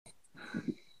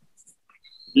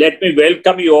Let me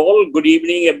welcome you all. Good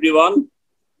evening, everyone.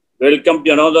 Welcome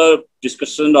to another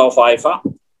discussion of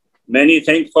IFA. Many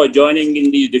thanks for joining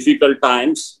in these difficult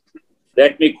times.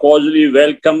 Let me cordially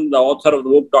welcome the author of the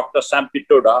book, Dr. Sam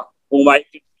Pitroda, whom I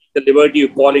take the liberty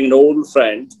of calling an old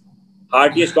friend.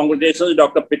 Heartiest congratulations,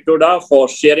 Dr. Pitroda, for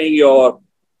sharing your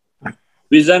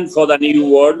vision for the new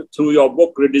world through your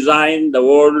book, Redesign the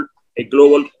World, a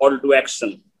Global Call to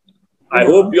Action. I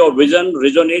hope your vision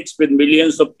resonates with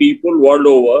millions of people world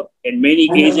over and many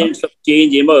agents of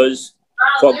change emerge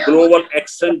for global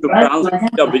action to translate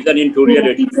the vision into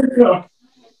reality.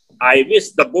 I wish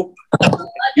the book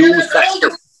huge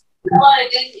success.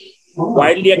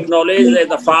 Widely acknowledged as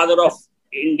the father of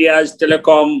India's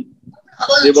telecom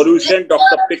revolution,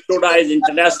 Dr. Pitroda is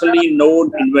internationally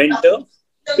known inventor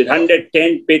with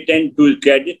 110 patents to his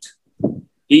credit.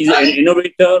 He's an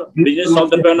innovator, business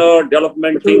entrepreneur,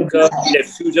 development thinker, and a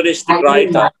futuristic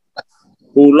writer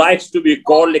who likes to be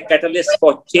called a catalyst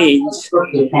for change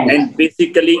and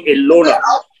basically a loner.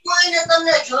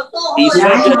 He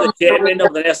served as the chairman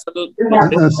of the National...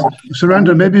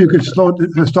 Surrender, maybe you could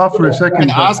stop for a second.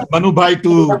 Ask Manu Bhai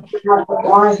to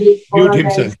mute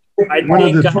himself.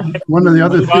 One of the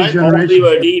other three generations.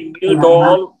 Everybody mute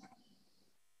all.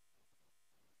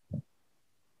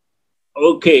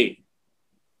 Okay.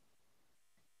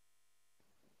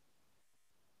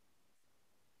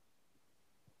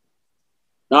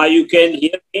 Now you can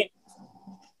hear me.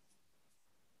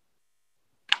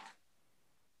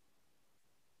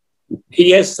 He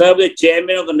has served as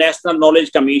chairman of the National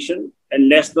Knowledge Commission and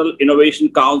National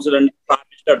Innovation Council and Prime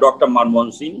Minister Dr.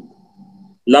 Manmohan Singh.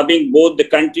 Loving both the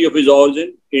country of his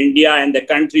origin, India, and the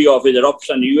country of his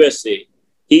adoption, USA,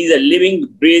 he is a living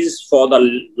bridge for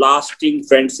the lasting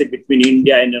friendship between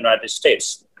India and the United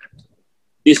States.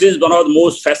 This is one of the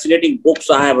most fascinating books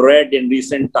I have read in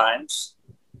recent times.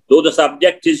 Though the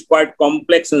subject is quite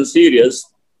complex and serious,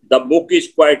 the book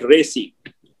is quite racy.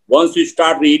 Once you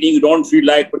start reading, you don't feel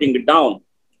like putting it down.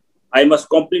 I must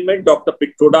compliment Dr.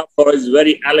 Pitroda for his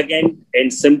very elegant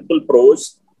and simple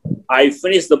prose. I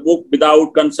finished the book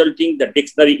without consulting the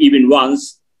dictionary even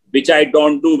once, which I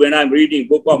don't do when I'm reading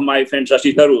book of my friend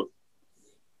Shashi Tharoor.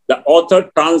 The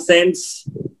author transcends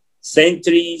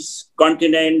centuries,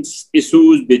 continents,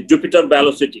 issues with Jupiter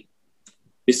velocity.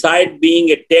 Besides being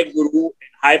a tech guru and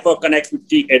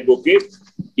hyperconnectivity advocate,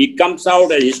 he comes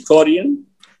out as a historian,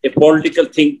 a political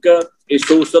thinker, a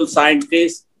social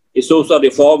scientist, a social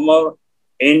reformer,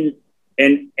 and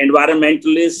an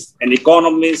environmentalist, an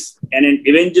economist, and an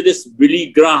evangelist,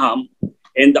 Billy Graham,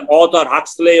 and the author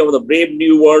Huxley of The Brave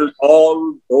New World,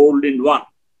 all rolled in one.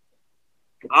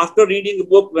 After reading the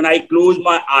book, when I close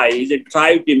my eyes and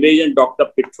try to imagine Dr.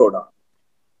 Pitroda,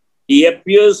 he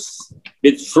appears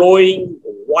with flowing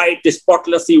white,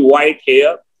 spotlessly white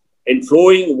hair and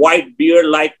flowing white beard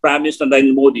like Prime Minister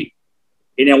Narendra Modi.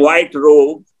 In a white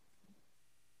robe,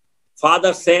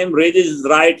 Father Sam raises his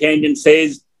right hand and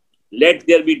says, "Let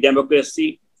there be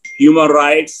democracy, human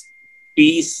rights,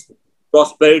 peace,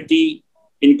 prosperity,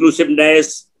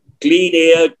 inclusiveness, clean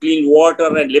air, clean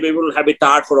water, and livable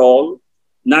habitat for all.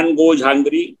 None goes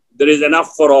hungry. There is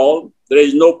enough for all. There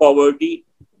is no poverty.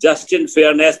 Justice and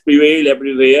fairness prevail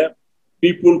everywhere.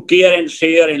 People care and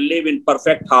share and live in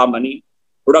perfect harmony.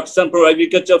 Production from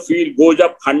agriculture field goes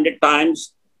up 100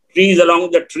 times. Trees along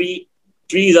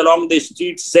the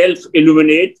street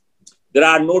self-illuminate. There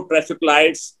are no traffic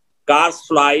lights. Cars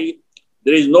fly.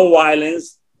 There is no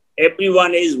violence.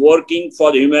 Everyone is working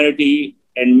for the humanity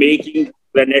and making the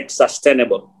planet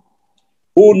sustainable.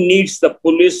 Who needs the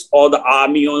police or the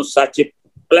army on such a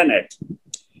planet?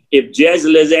 If jazz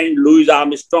legend Louis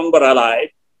Armstrong were alive,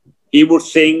 he would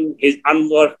sing his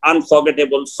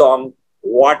unforgettable song,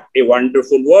 What a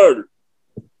Wonderful World."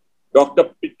 Dr.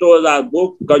 Pitroda's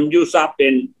book conjures up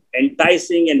an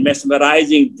enticing and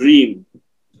mesmerizing dream.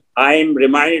 I am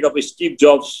reminded of Steve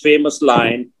Jobs' famous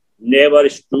line, never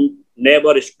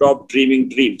stop dreaming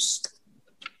dreams.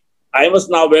 I must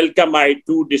now welcome my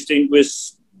two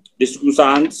distinguished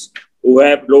discussants who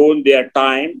have loaned their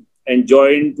time and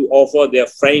joined to offer their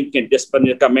frank and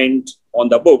despondent comment on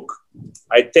the book.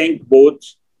 I thank both.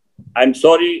 I'm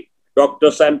sorry,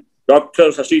 Dr.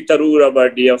 Shashi Tharoor, our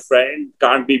dear friend,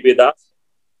 can't be with us.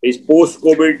 His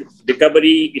post-COVID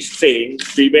recovery strain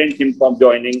prevent him from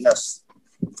joining us.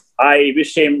 I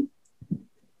wish him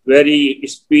very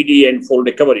speedy and full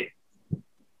recovery.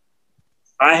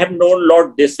 I have known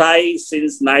Lord Desai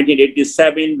since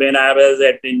 1987 when I was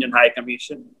at the Indian High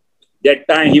Commission. That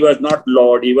time he was not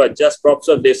Lord, he was just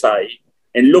Professor Desai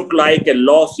and looked like a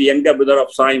lost younger brother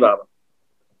of Sai Baba.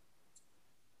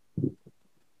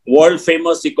 world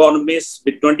famous economist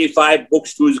with 25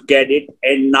 books to his credit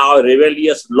and now a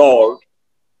rebellious lord,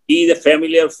 he is a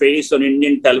familiar face on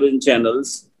Indian television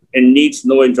channels and needs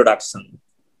no introduction.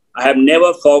 I have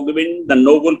never forgiven the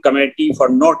Nobel Committee for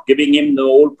not giving him the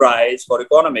Nobel Prize for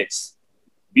Economics.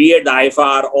 We at the IFA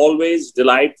are always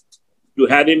delighted to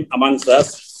have him amongst us,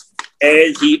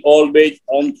 as he always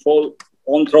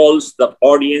enthralls the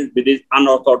audience with his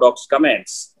unorthodox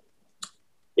comments.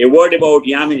 A word about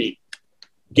Yamini.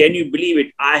 Can you believe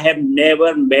it? I have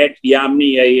never met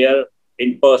Yamini Iyer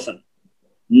in person,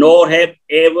 nor have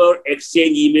ever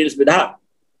exchanged emails with her.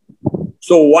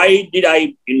 So why did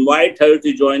I invite her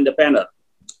to join the panel?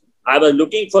 I was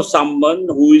looking for someone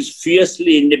who is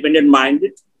fiercely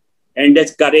independent-minded and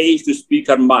has courage to speak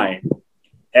her mind.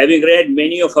 Having read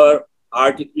many of her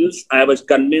articles, I was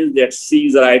convinced that she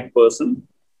is the right person.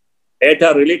 At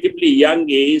a relatively young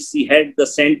age, she had the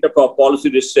Center for Policy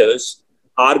Research,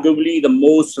 arguably the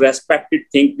most respected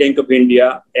think tank of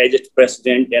India, as its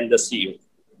president and the CEO.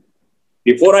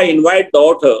 Before I invite the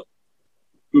author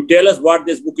to tell us what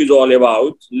this book is all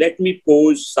about, let me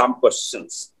pose some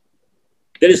questions.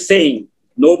 There is saying,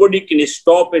 nobody can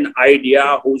stop an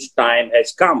idea whose time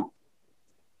has come.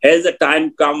 Has the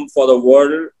time come for the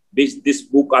world which this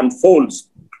book unfolds?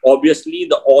 Obviously,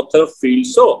 the author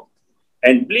feels so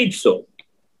and believes so.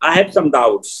 I have some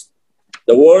doubts.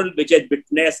 The world which has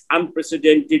witnessed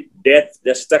unprecedented death,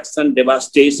 destruction,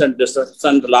 devastation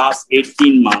the last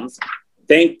 18 months,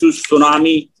 thanks to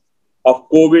tsunami of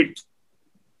COVID,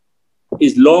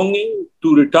 is longing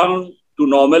to return to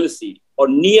normalcy or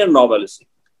near normalcy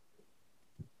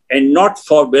and not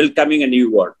for welcoming a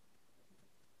new world.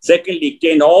 Secondly,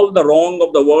 can all the wrong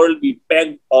of the world be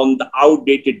pegged on the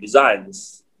outdated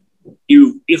designs?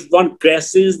 If one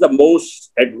crashes the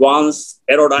most advanced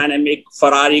aerodynamic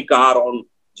Ferrari car on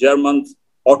German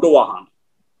Autobahn,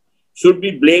 should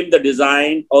we blame the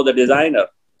design or the designer?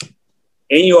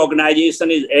 Any organization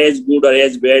is as good or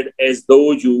as bad as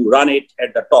those who run it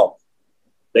at the top.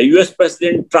 The US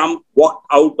President Trump walked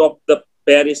out of the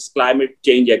Paris Climate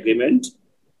Change Agreement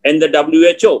and the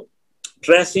WHO,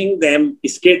 trashing them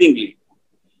scathingly.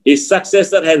 His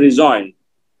successor has resigned.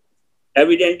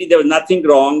 Evidently, there was nothing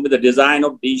wrong with the design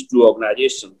of these two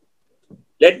organizations.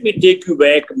 Let me take you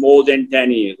back more than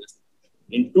 10 years.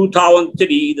 In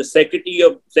 2003, the Secretary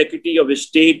of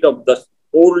State of the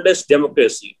oldest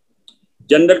democracy,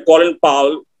 General Colin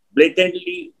Powell,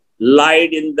 blatantly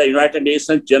lied in the United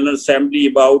Nations General Assembly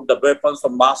about the weapons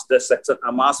of mass destruction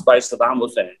amassed by Saddam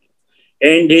Hussein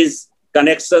and his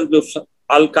connections with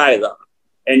Al-Qaeda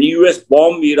and US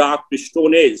bombed Iraq to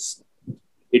Stone Age.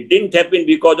 It didn't happen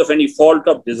because of any fault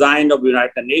of design of the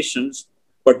United Nations,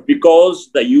 but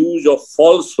because the use of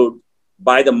falsehood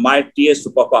by the mightiest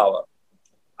superpower.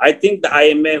 I think the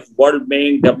IMF, World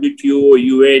Bank, WTO,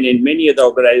 UN, and many other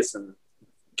organizations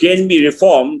can be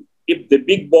reformed if the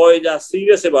big boys are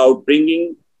serious about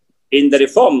bringing in the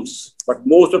reforms, but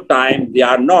most of the time they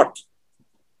are not.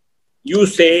 You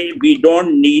say we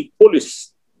don't need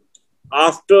police.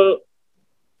 After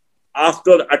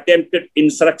the attempted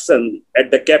insurrection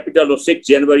at the Capitol of 6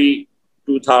 January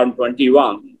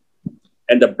 2021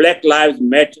 and the Black Lives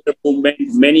Matter movement,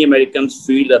 many Americans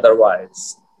feel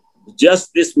otherwise.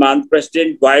 Just this month,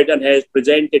 President Biden has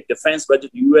presented defense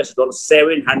budget US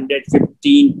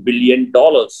 $715 billion.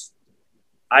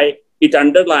 It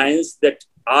underlines that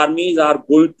armies are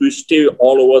going to stay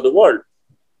all over the world.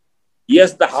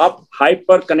 Yes, the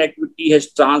hyper-connectivity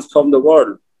has transformed the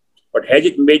world, but has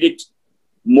it made it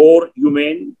more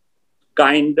humane,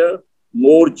 kinder,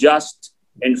 more just,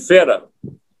 and fairer?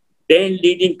 10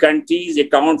 leading countries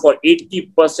account for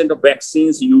 80% of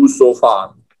vaccines used so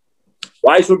far.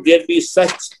 Why should there be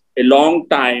such a long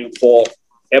time for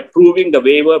approving the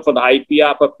waiver for the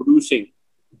IPR for producing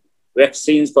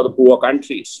vaccines for the poor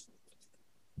countries?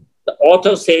 The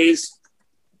author says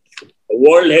the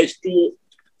world has two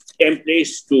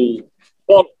templates to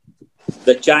follow,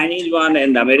 the Chinese one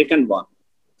and the American one.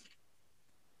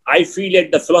 I feel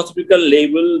at the philosophical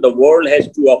level, the world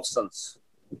has two options.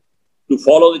 To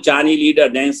follow the Chinese leader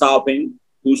Deng Xiaoping,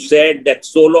 who said that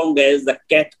so long as the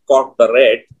cat caught the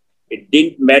rat, it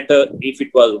didn't matter if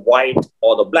it was white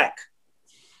or the black.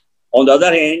 On the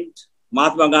other hand,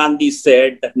 Mahatma Gandhi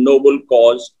said that noble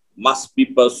cause must be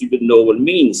pursued with noble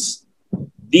means.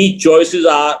 These choices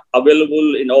are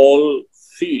available in all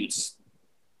fields.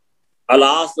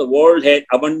 Alas, the world had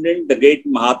abandoned the great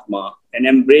Mahatma and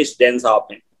embraced Deng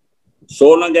Xiaoping.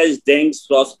 So long as Deng's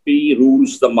philosophy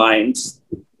rules the minds,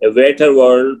 a better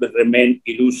world will remain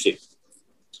elusive.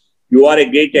 You are a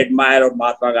great admirer of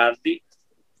Mahatma Gandhi.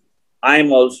 I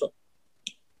am also.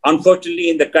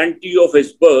 Unfortunately, in the country of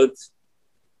his birth,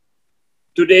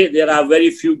 Today, there are very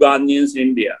few Gandhians in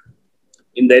India.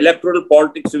 In the electoral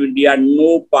politics of India,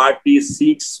 no party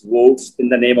seeks votes in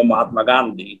the name of Mahatma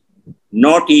Gandhi,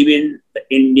 not even the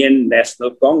Indian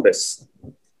National Congress.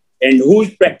 And who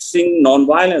is practicing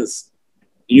non-violence?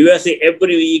 In USA,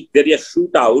 every week there is a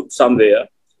shootout somewhere.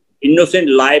 Innocent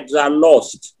lives are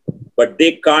lost, but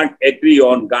they can't agree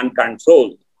on gun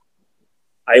control.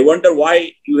 I wonder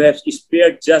why you have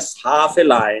spared just half a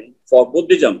line for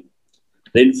Buddhism.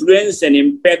 The influence and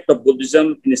impact of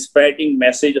Buddhism in spreading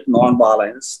message of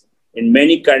non-violence in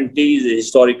many countries is a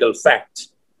historical fact.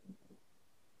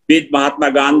 With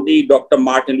Mahatma Gandhi, Dr.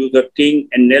 Martin Luther King,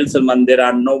 and Nelson Mandela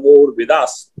are no more with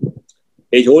us.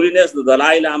 His Holiness the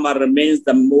Dalai Lama remains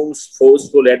the most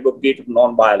forceful advocate of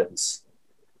non-violence.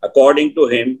 According to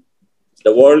him,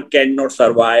 the world cannot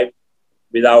survive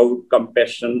without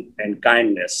compassion and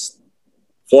kindness.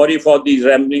 Sorry for these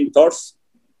rambling thoughts.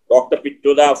 Dr.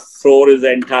 Pittu, the floor is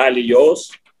entirely yours.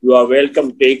 You are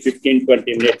welcome to take 15-20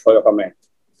 minutes for your comment.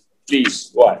 Please,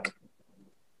 go ahead.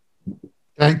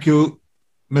 Thank you,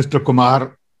 Mr.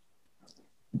 Kumar.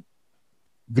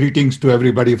 Greetings to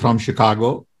everybody from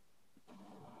Chicago.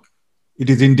 It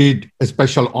is indeed a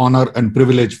special honor and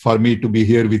privilege for me to be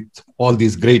here with all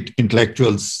these great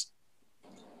intellectuals.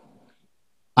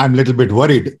 I'm a little bit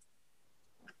worried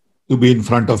to be in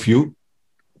front of you.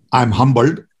 I'm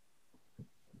humbled.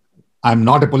 I'm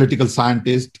not a political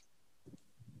scientist.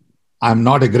 I'm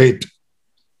not a great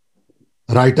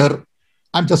writer.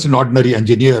 I'm just an ordinary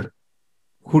engineer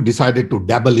who decided to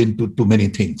dabble into too many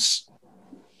things.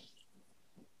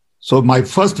 So my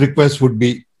first request would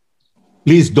be,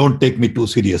 please don't take me too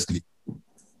seriously.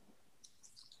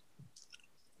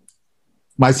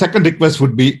 My second request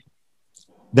would be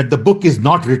that the book is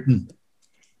not written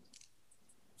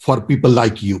for people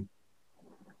like you.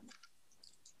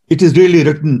 It is really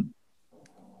written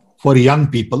for young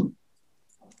people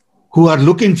who are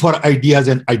looking for ideas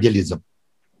and idealism.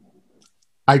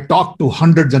 I talk to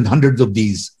hundreds and hundreds of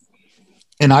these,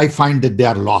 and I find that they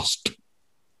are lost.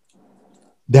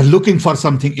 They're looking for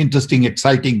something interesting,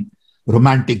 exciting,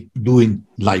 romantic to do in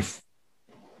life.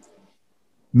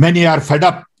 Many are fed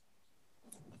up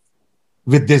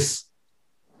with this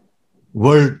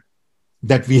world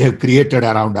that we have created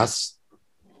around us.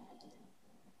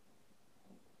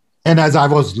 And as I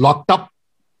was locked up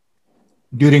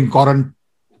during Corona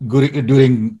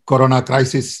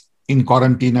crisis in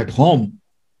quarantine at home,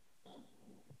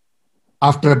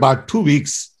 after about 2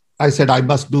 weeks, I said I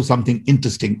must do something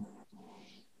interesting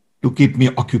to keep me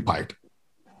occupied.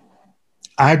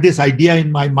 I had this idea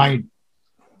in my mind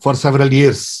for several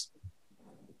years.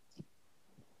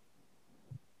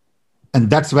 And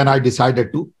that's when I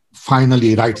decided to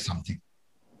finally write something.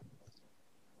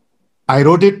 I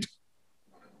wrote it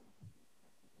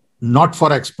not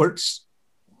for experts.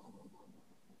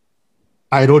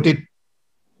 I wrote it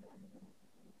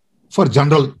for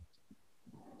general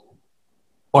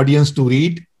audience to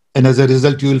read. And as a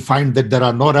result, you will find that there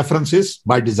are no references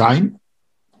by design.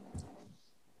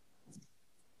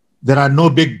 There are no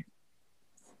big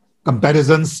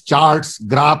comparisons, charts,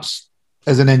 graphs.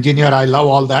 As an engineer, I love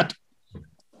all that.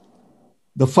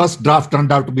 The first draft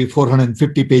turned out to be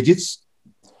 450 pages.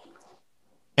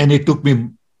 And it took me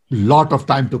a lot of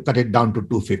time to cut it down to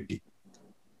 250.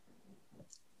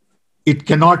 It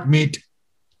cannot meet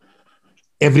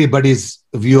everybody's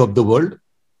view of the world.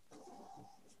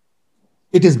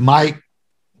 It is my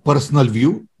personal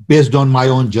view based on my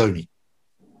own journey.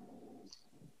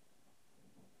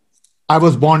 I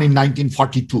was born in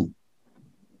 1942,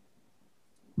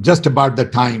 just about the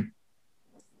time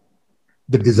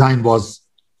the design was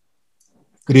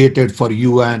created for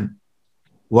UN,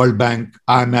 World Bank,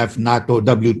 IMF, NATO,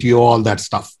 WTO, all that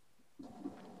stuff.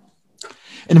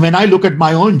 And when I look at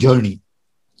my own journey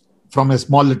from a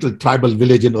small little tribal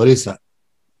village in Orissa,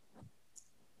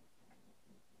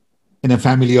 in a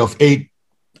family of 8,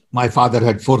 my father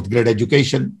had 4th grade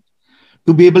education,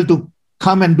 to be able to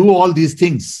come and do all these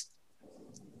things,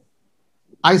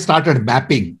 I started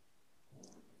mapping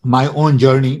my own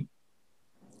journey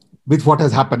with what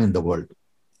has happened in the world.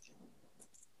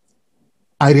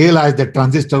 I realized that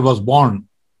transistor was born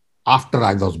after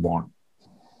I was born.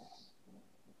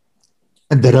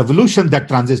 And the revolution that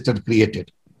transistor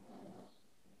created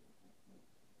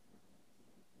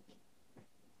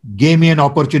gave me an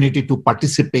opportunity to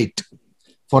participate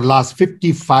for last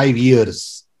 55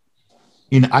 years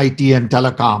in IT and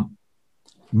telecom,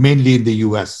 mainly in the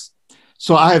US.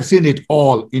 So I have seen it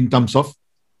all in terms of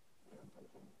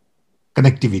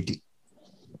connectivity.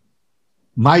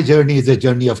 My journey is a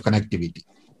journey of connectivity.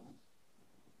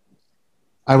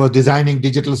 I was designing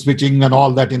digital switching and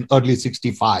all that in early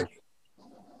 65.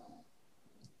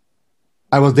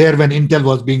 I was there when Intel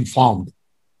was being formed.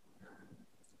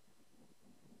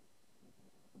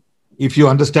 If you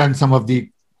understand some of the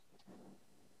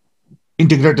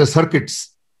integrated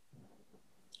circuits,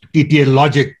 TTL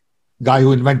Logic, guy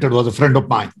who invented, was a friend of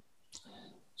mine.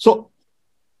 So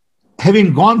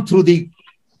having gone through the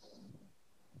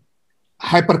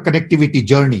hyperconnectivity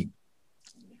journey,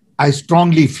 I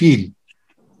strongly feel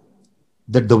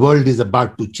that the world is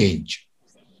about to change.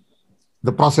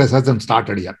 The process hasn't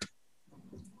started yet.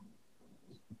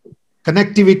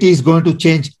 Connectivity is going to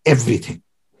change everything.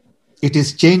 It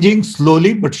is changing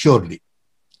slowly but surely.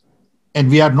 And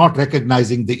we are not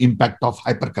recognizing the impact of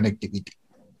hyperconnectivity.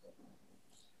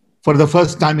 For the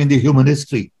first time in the human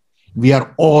history, we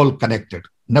are all connected.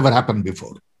 Never happened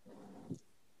before.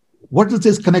 What does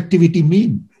this connectivity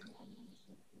mean?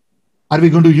 Are we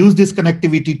going to use this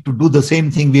connectivity to do the same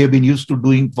thing we have been used to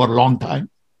doing for a long time?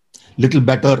 Little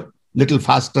better, little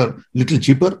faster, little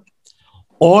cheaper?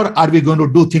 Or are we going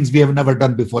to do things we have never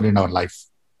done before in our life?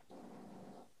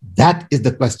 That is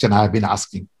the question I have been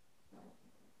asking.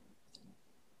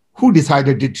 Who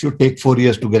decided it should take 4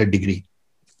 years to get a degree?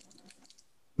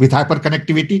 With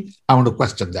hyperconnectivity, I want to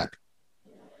question that.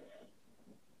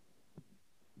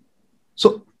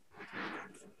 So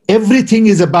everything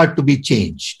is about to be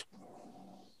changed.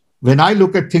 When I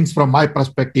look at things from my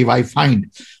perspective, I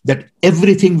find that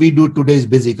everything we do today is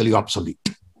basically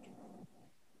obsolete.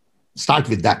 Start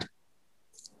with that.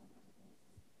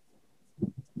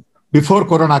 Before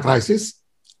Corona crisis,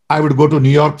 I would go to New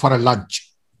York for a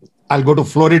lunch. I'll go to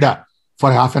Florida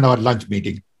for a half an hour lunch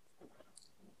meeting.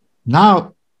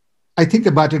 Now, I think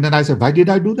about it and I say, why did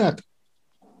I do that?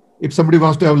 If somebody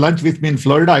wants to have lunch with me in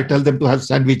Florida, I tell them to have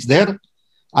sandwich there.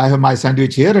 I have my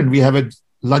sandwich here and we have a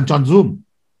lunch on Zoom.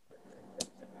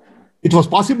 It was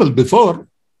possible before,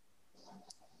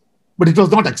 but it was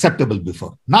not acceptable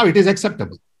before. Now it is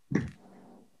acceptable.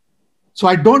 So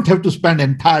I don't have to spend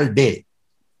an entire day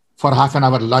for half an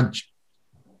hour lunch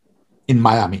in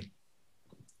Miami.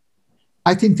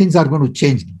 I think things are going to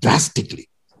change drastically.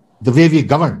 The way we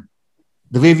govern,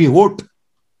 the way we vote,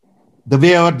 the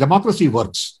way our democracy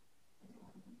works.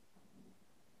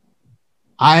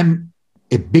 I am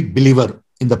a big believer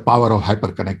in the power of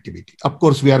hyperconnectivity. Of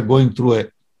course, we are going through a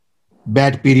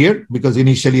bad period because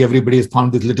initially everybody has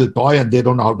found this little toy and they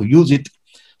don't know how to use it.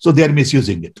 So they are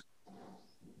misusing it.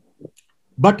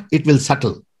 But it will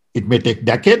settle. It may take a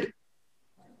decade.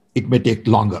 It may take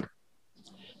longer.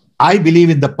 I believe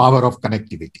in the power of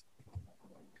connectivity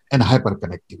and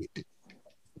hyperconnectivity.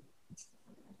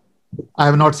 I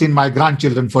have not seen my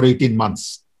grandchildren for 18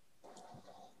 months,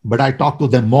 but I talk to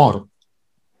them more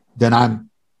than I'm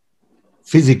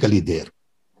physically there.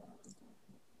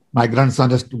 My grandson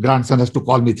has to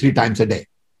call me 3 times a day,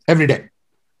 every day.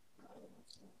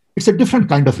 It's a different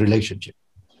kind of relationship.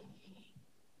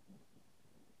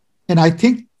 And I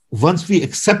think once we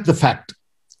accept the fact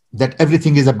that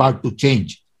everything is about to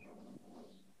change,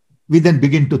 we then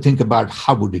begin to think about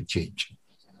how would it change.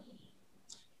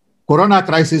 Corona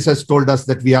crisis has told us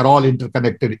that we are all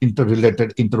interconnected,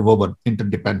 interrelated, interwoven,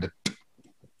 interdependent.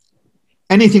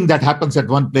 Anything that happens at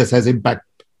one place has impact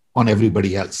on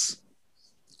everybody else.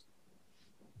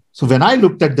 So when I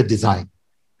looked at the design,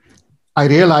 I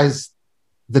realized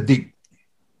that the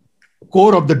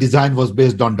core of the design was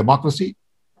based on democracy,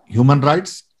 human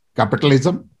rights,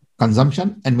 capitalism,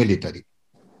 consumption, and military.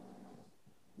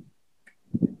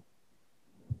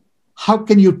 How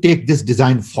can you take this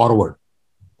design forward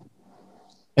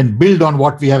and build on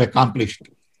what we have accomplished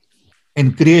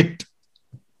and create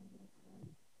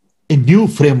a new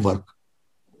framework,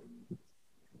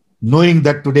 knowing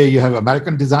that today you have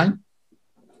American design,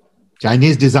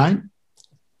 Chinese design,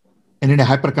 and in a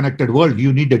hyper-connected world,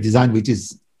 you need a design which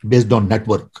is based on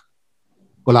network,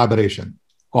 collaboration,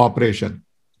 cooperation,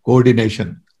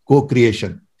 coordination,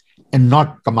 co-creation, and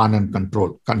not command and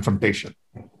control, confrontation.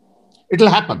 It will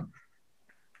happen.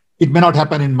 It may not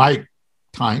happen in my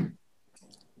time,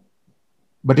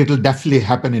 but it will definitely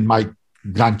happen in my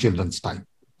grandchildren's time.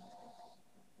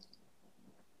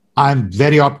 I'm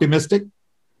very optimistic.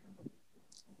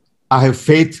 I have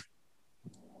faith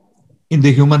in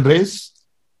the human race.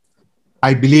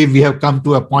 I believe we have come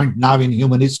to a point now in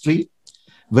human history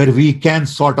where we can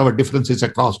sort our differences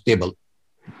across table.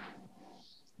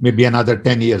 Maybe another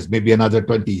 10 years, maybe another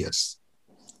 20 years.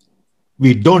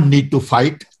 We don't need to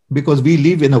fight because we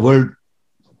live in a world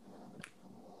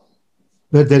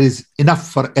where there is enough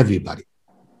for everybody.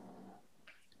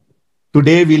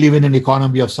 Today, we live in an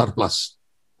economy of surplus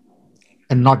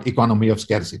and not economy of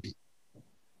scarcity.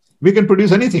 We can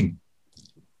produce anything.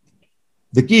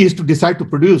 The key is to decide to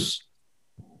produce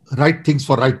right things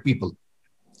for right people.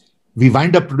 we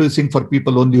wind up producing for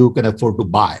people only who can afford to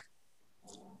buy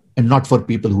and not for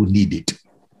people who need it.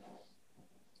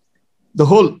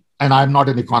 And I'm not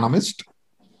an economist,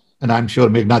 and I'm sure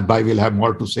Meghnad Bhai will have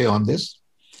more to say on this,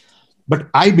 but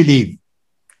I believe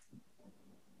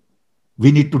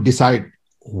we need to decide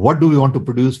what do we want to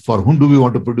produce, for whom do we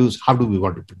want to produce, how do we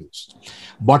want to produce.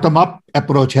 Bottom-up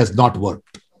approach has not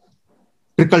worked.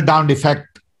 Trickle-down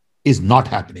effect is not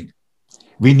happening.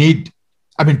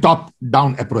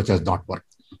 Top-down approach has not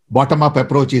worked. Bottom-up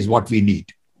approach is what we need.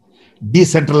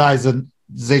 Decentralization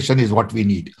is what we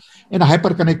need. And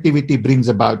hyperconnectivity brings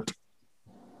about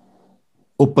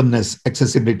openness,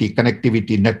 accessibility,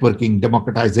 connectivity, networking,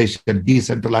 democratization,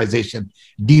 decentralization,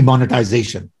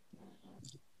 demonetization.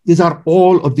 These are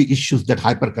all of the issues that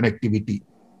hyperconnectivity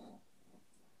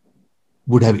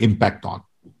would have impact on.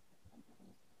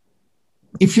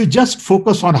 If you just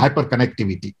focus on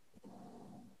hyperconnectivity,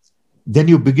 then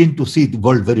you begin to see the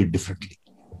world very differently.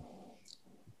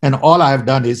 And all I have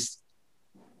done is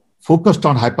focused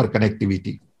on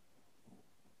hyperconnectivity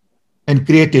and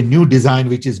create a new design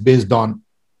which is based on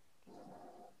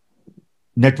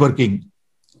networking,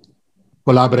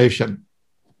 collaboration,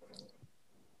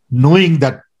 knowing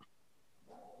that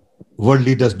world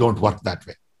leaders don't work that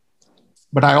way.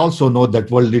 But I also know that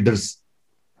world leaders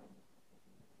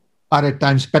are at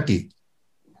times petty.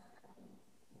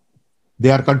 They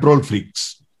are control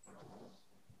freaks.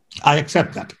 I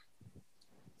accept that.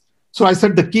 So I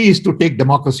said the key is to take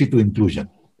democracy to inclusion.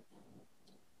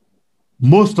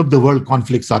 Most of the world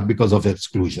conflicts are because of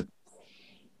exclusion.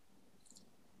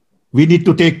 We need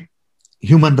to take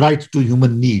human rights to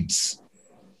human needs.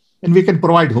 And we can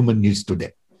provide human needs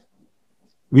today.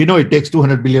 We know it takes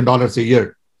 $200 billion a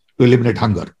year to eliminate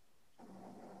hunger.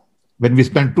 When we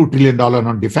spend $2 trillion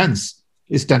on defense,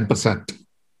 it's 10%.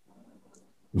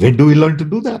 When do we learn to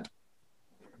do that?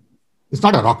 It's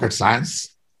not a rocket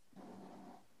science.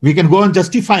 We can go on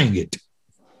justifying it.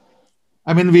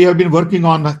 We have been working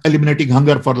on eliminating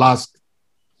hunger for last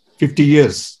 50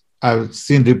 years. I've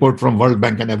seen report from World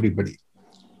Bank and everybody.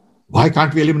 Why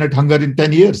can't we eliminate hunger in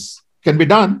 10 years? Can be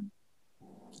done.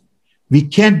 We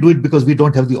can't do it because we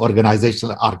don't have the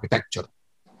organizational architecture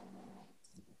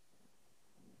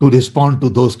to respond to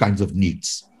those kinds of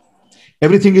needs.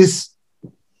 Everything is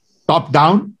top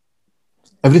down.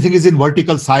 Everything is in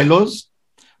vertical silos.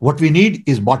 What we need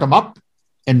is bottom up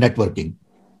and networking.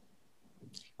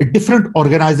 A different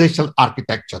organizational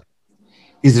architecture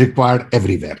is required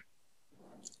everywhere.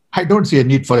 I don't see a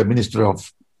need for a Ministry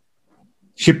of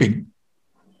Shipping.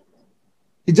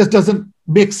 It just doesn't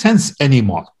make sense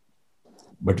anymore.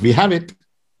 But we have it.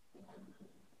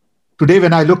 Today,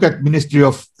 when I look at Ministry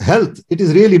of Health, it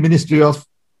is really Ministry of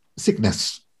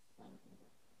Sickness.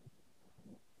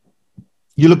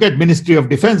 You look at Ministry of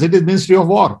Defense, it is Ministry of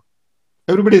War.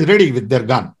 Everybody is ready with their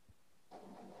gun.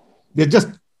 They're just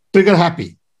trigger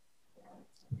happy.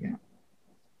 Yeah.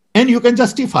 And you can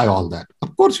justify all that.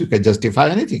 Of course, you can justify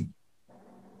anything.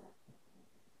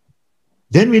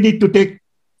 Then we need to take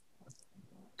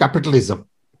capitalism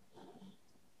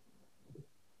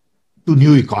to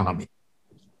new economy.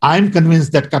 I'm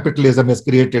convinced that capitalism has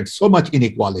created so much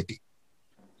inequality,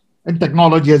 and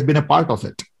technology has been a part of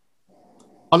it.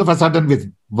 All of a sudden,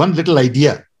 with one little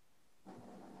idea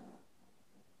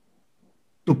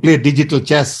to play digital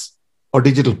chess or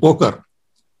digital poker,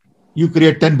 you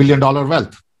create $10 billion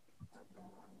wealth,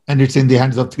 and it's in the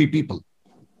hands of 3 people.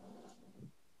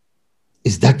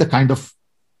 Is that the kind of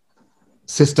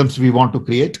systems we want to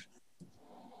create?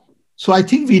 So I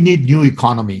think we need new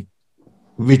economy,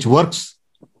 which works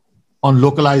on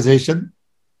localization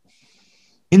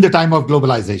in the time of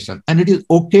globalization. And it is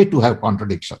okay to have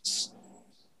contradictions.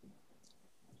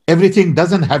 Everything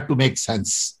doesn't have to make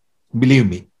sense. Believe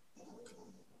me,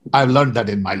 I've learned that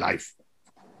in my life.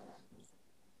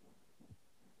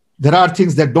 There are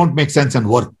things that don't make sense and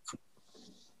work.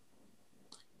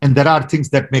 And there are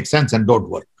things that make sense and don't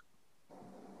work.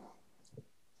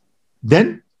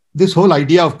 Then this whole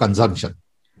idea of consumption.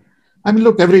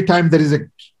 Look, every time there is a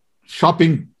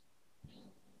shopping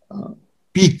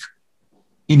peak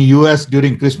in US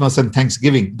during Christmas and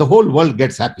Thanksgiving, the whole world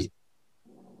gets happy.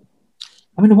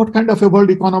 What kind of a world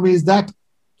economy is that?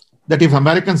 That if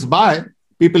Americans buy,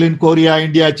 people in Korea,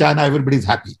 India, China, everybody's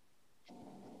happy.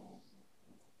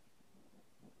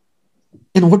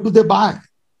 And what do they buy?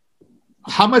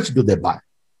 How much do they buy?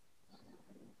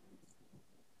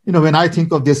 When I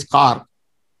think of this car,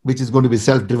 which is going to be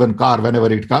self-driven car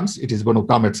whenever it comes, it is going to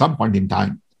come at some point in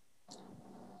time.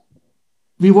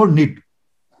 We won't need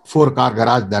 4-car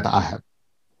garage that I have.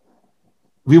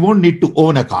 We won't need to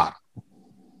own a car.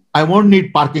 I won't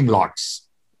need parking lots.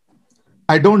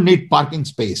 I don't need parking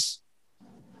space.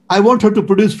 I want her to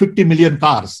produce 50 million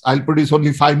cars. I'll produce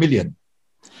only 5 million.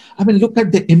 I mean, look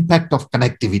at the impact of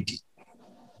connectivity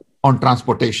on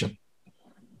transportation.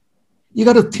 You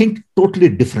got to think totally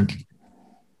differently.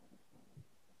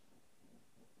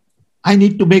 I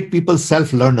need to make people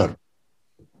self-learner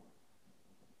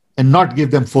and not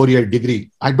give them 4-year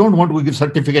degree. I don't want to give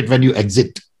certificate when you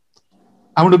exit.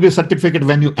 I want to give certificate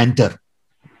when you enter.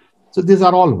 So these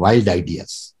are all wild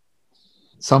ideas.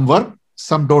 Some work,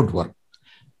 some don't work.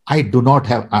 I do not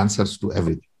have answers to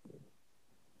everything.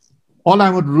 All I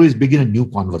want to do is begin a new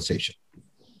conversation.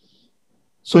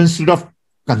 So instead of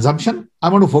consumption, I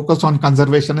want to focus on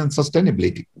conservation and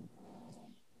sustainability.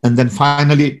 And then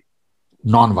finally,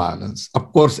 non-violence.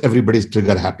 Of course, everybody's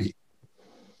trigger happy.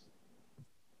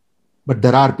 But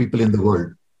there are people in the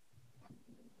world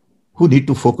who need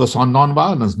to focus on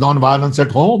non-violence. Non-violence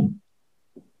at home,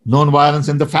 non-violence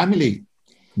in the family,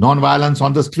 non-violence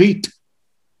on the street,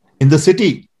 in the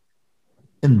city,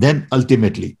 and then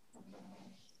ultimately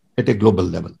at a global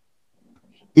level.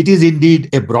 It is indeed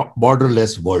a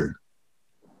borderless world.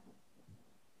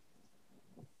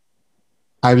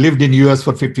 I've lived in US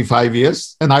for 55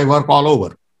 years and I work all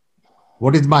over.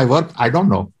 What is my work? I don't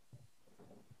know.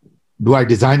 Do I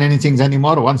design anything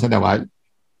anymore? Once in a while.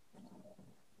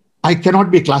 I cannot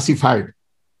be classified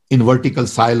in vertical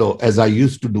silo as I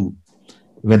used to do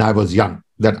when I was young,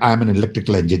 that I am an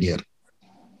electrical engineer.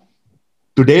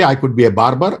 Today, I could be a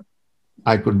barber,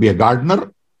 I could be a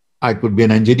gardener, I could be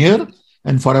an engineer,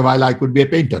 and for a while, I could be a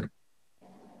painter.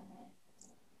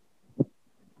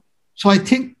 So I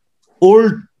think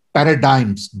old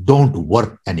paradigms don't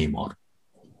work anymore.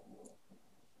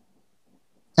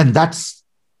 And that's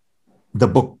the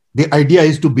book. The idea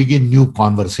is to begin new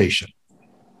conversation.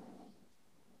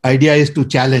 Idea is to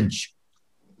challenge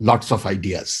lots of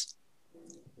ideas.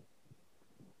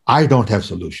 I don't have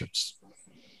solutions.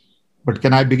 But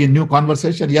can I begin new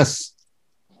conversation? Yes.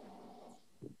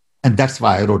 And that's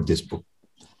why I wrote this book.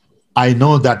 I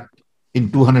know that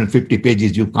in 250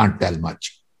 pages, you can't tell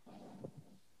much.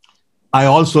 I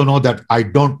also know that I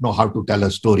don't know how to tell a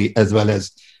story as well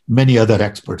as many other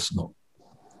experts know.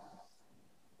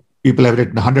 People have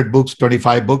written 100 books,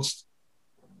 25 books.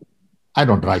 I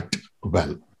don't write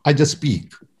well. I just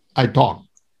speak. I talk.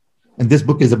 And this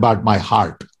book is about my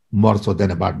heart more so than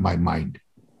about my mind.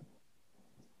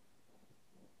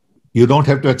 You don't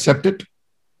have to accept it.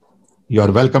 You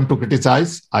are welcome to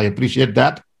criticize. I appreciate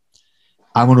that.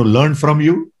 I want to learn from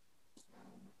you.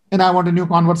 And I want a new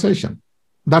conversation.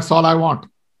 That's all I want.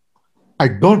 I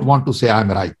don't want to say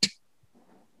I'm right.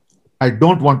 I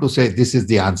don't want to say this is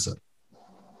the answer.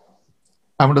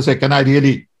 I want to say, can I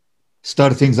really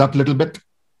stir things up a little bit?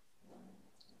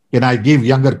 Can I give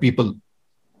younger people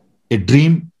a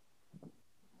dream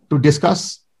to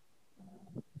discuss?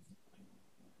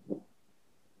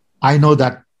 I know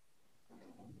that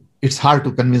it's hard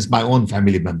to convince my own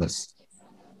family members.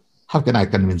 How can I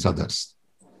convince others?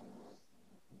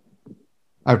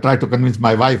 I've tried to convince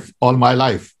my wife all my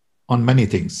life on many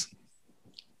things.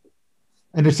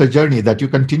 And it's a journey that you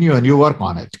continue and you work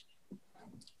on it.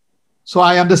 So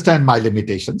I understand my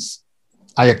limitations.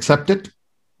 I accept it.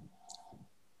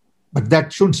 But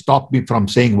that shouldn't stop me from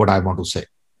saying what I want to say.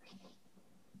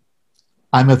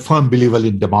 I'm a firm believer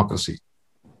in democracy,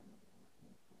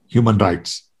 human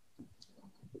rights,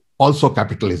 also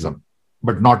capitalism,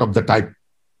 but not of the type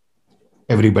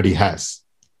everybody has.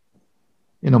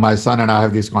 You know, my son and I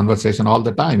have this conversation all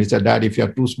the time. He said, Dad, if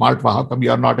you're too smart, how come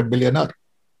you're not a billionaire?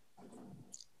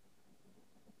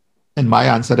 And my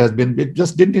answer has been, it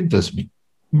just didn't interest me.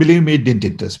 Believe me, it didn't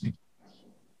interest me.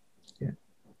 Yeah.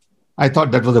 I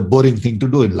thought that was a boring thing to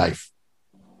do in life.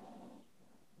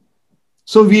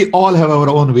 So we all have our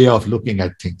own way of looking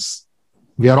at things.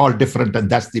 We are all different, and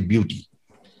that's the beauty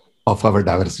of our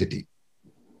diversity.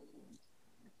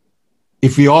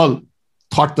 If we all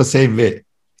thought the same way,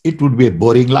 it would be a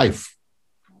boring life.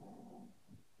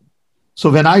 So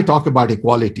when I talk about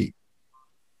equality,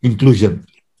 inclusion,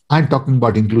 I'm talking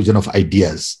about inclusion of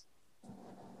ideas.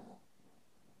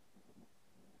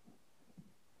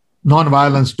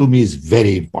 Non-violence to me is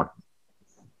very important.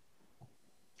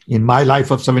 In my life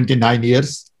of 79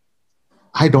 years,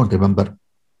 I don't remember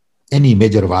any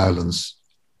major violence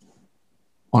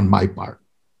on my part.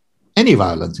 Any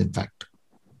violence, in fact.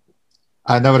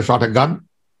 I never shot a gun.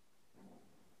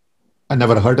 I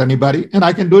never hurt anybody, and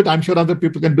I can do it. I'm sure other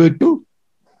people can do it too.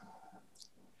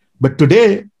 But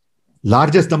today,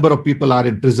 largest number of people are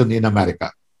in prison in America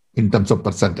in terms of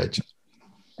percentage.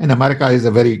 And America is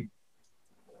a very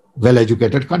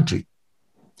well-educated country.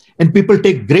 And people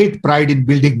take great pride in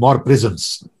building more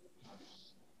prisons.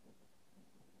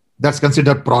 That's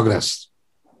considered progress.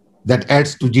 that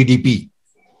adds to GDP.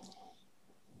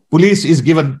 Police is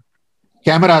given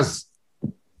cameras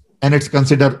and it's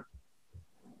considered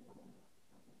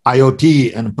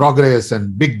IoT and progress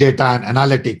and big data and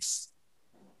analytics.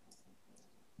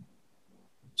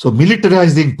 So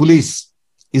militarizing police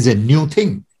is a new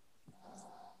thing.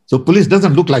 So police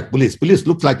doesn't look like police. Police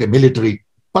looks like a military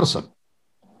person.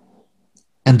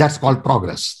 And that's called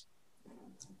progress.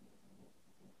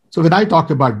 So when I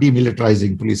talk about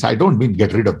demilitarizing police, I don't mean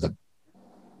get rid of them.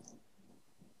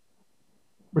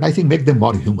 But I think make them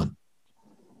more human.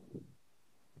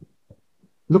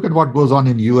 Look at what goes on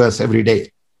in the US every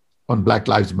day on Black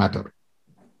Lives Matter.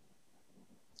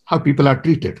 How people are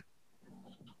treated.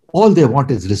 All they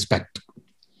want is respect,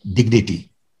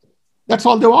 dignity. That's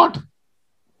all they want.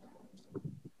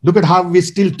 Look at how we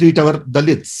still treat our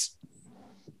Dalits.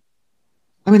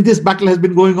 I mean, this battle has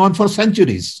been going on for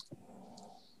centuries.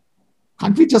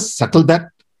 Can't we just settle that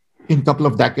in a couple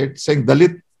of decades, saying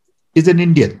Dalit is an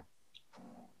Indian?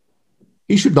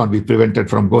 He should not be prevented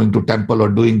from going to temple or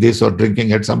doing this or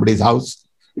drinking at somebody's house.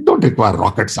 It don't require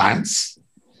rocket science.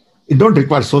 It don't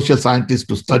require social scientists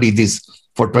to study this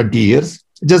for 20 years.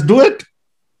 Just do it.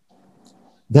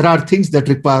 There are things that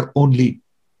require only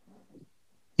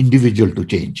individual to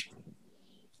change.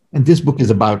 And this book is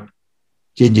about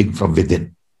changing from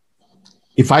within.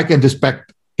 If I can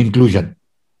respect inclusion,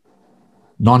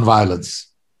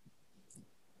 non-violence,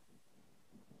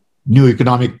 new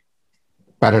economic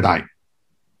paradigm,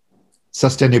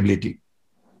 sustainability,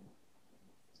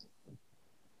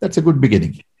 that's a good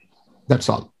beginning. That's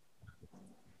all.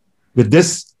 With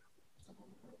this,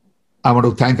 I want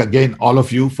to thank again all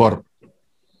of you for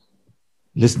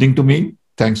listening to me.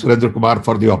 Thanks, Surendra Kumar,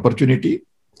 for the opportunity.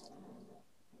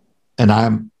 And I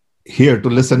am here to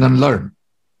listen and learn.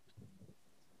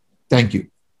 Thank you.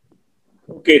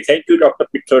 Okay, thank you, Dr.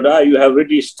 Pitroda. You have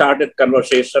really started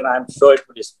conversation. I'm sure it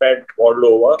will spread all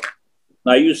over.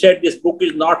 Now, you said this book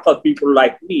is not for people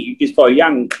like me. It is for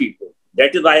young people.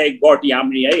 That is why I got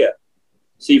Yamini here.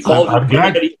 She falls I'm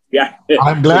glad. Yeah.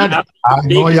 I'm glad. I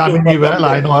know Yamini well.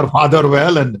 I know her father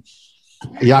well. And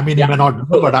Yamini may not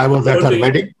know, but I was at her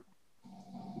wedding.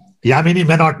 Yamini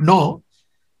may not know,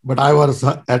 but I was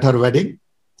at her wedding.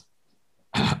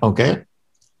 Okay.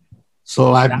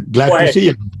 So I'm glad to see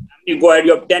you. You go ahead,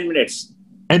 you have 10 minutes.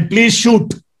 And please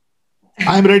shoot.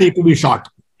 I'm ready to be shot.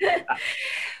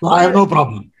 So I have no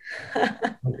problem.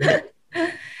 Okay.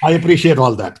 I appreciate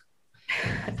all that.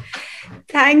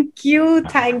 Thank you,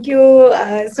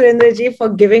 Surendraji, for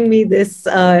giving me this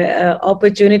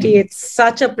opportunity. It's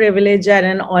such a privilege and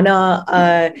an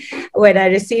honor. When I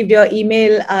received your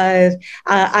email,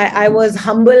 I was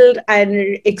humbled and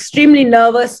extremely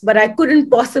nervous, but I couldn't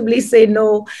possibly say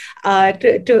no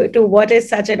to what is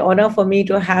such an honor for me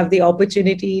to have the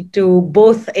opportunity to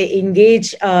both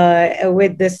engage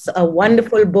with this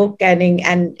wonderful book and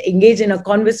engage in a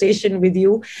conversation with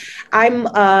you. I'm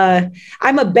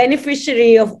a beneficiary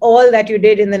of all that you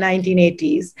did in the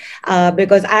 1980s,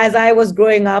 because as I was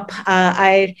growing up,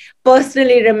 I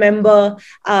personally remember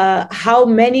how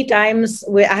many times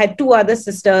I had two other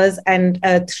sisters and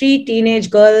 3 teenage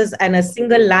girls and a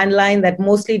single landline that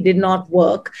mostly did not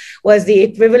work was the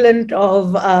equivalent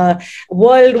of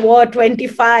World War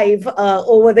 25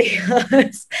 over the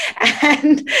years.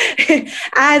 And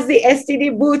as the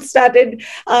STD booths started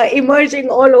emerging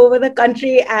all over the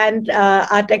country and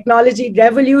our technology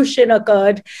revolution occurred,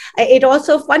 it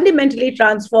also fundamentally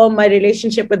transformed my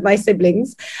relationship with my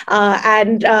siblings.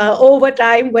 And over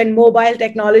time, when mobile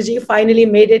technology finally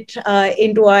made it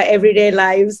into our everyday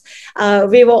lives,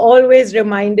 we were always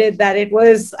reminded that it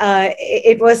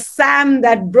was Sam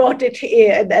that brought it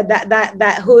here,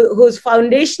 whose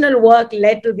foundational work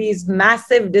led to these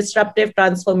massive disruptive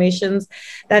transformations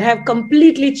that have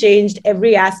completely changed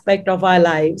every aspect of our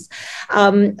lives.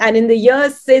 And in the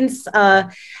years since,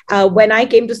 when I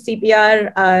came to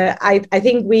CPR, I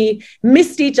think we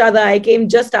missed each other. I came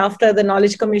just after the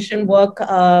Knowledge Commission work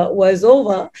was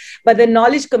over, but the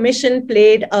Knowledge Commission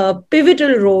played a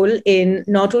pivotal role in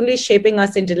not only shaping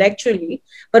us intellectually,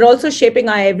 but also shaping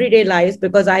our everyday lives,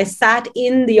 because I sat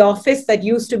in the office that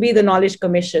used to be the Knowledge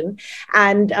Commission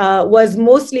and was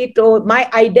mostly told my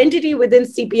identity within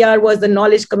CPR was the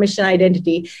Knowledge Commission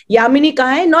identity. Yamini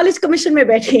kahan hai? Knowledge Commission mein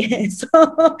bathi hai. So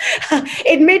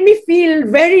it made me feel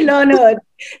very learned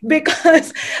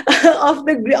because of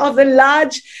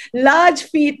the large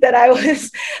feet that I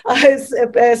was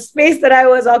space that I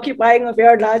was occupying of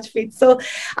your large feet. So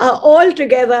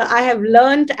altogether, I have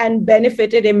learned and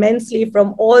benefited immensely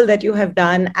from all that you have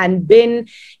done and been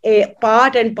a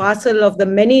part and parcel of the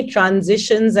many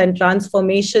transitions and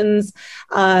transformations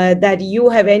that you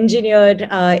have engineered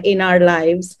in our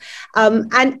lives.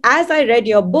 And as I read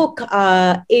your book,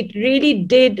 it really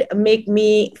did make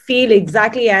me feel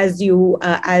exactly as you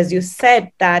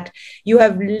said, that you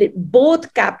have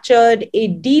both captured a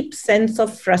deep sense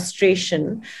of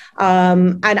frustration.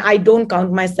 And I don't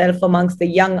count myself amongst the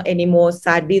young anymore.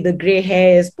 Sadly, the gray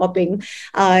hair is popping,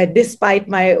 despite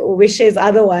my wishes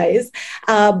otherwise.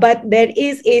 But there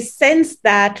is a sense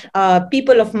that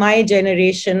people of my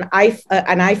generation,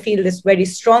 and I feel this very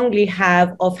strongly,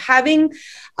 have of having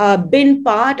been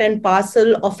part and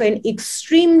parcel of an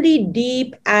extremely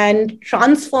deep and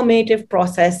transformative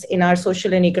process in our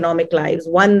social and economic lives,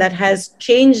 one that has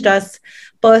changed us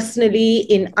personally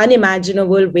in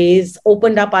unimaginable ways,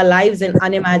 opened up our lives in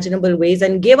unimaginable ways,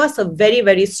 and gave us a very,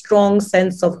 very strong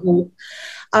sense of hope.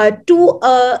 To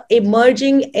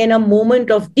emerging in a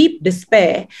moment of deep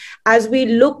despair as we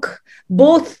look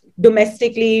both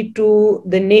domestically to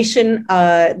the nation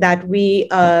that we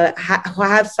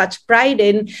have such pride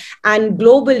in, and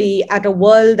globally at a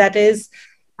world that is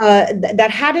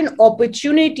that had an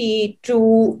opportunity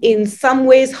to, in some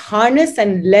ways, harness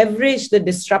and leverage the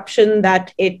disruption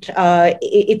that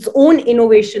its own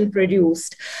innovation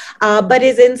produced, but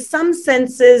is in some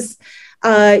senses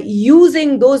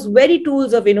using those very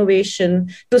tools of innovation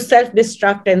to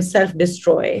self-destruct and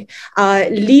self-destroy,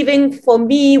 leaving for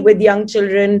me with young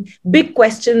children big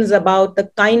questions about the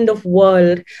kind of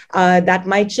world that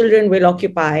my children will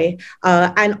occupy,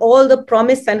 and all the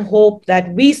promise and hope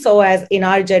that we saw as in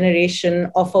our generation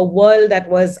of a world that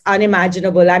was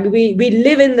unimaginable. I mean, we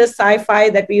live in the sci-fi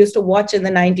that we used to watch in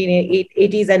the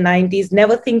 1980s and 90s,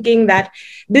 never thinking that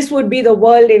this would be the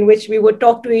world in which we would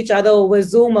talk to each other over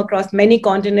Zoom across many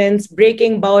continents,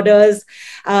 breaking borders,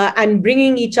 and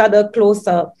bringing each other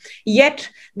closer. Yet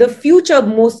the future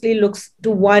mostly looks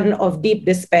to one of deep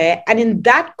despair. And in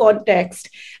that context,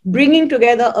 bringing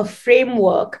together a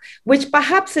framework, which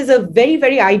perhaps is a very,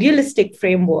 very idealistic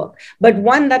framework, but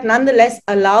one that nonetheless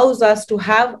allows us to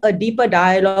have a deeper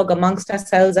dialogue amongst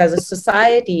ourselves as a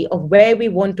society of where we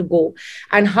want to go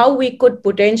and how we could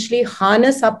potentially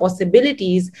harness our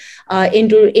possibilities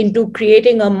into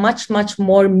creating a much, much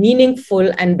more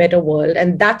meaningful and better world.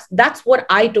 And that's what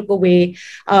I took away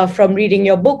from reading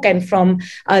your book and from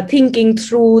thinking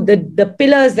through the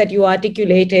pillars that you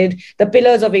articulated, the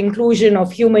pillars of inclusion,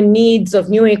 of human needs, of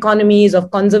new economies,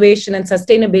 of conservation and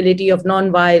sustainability, of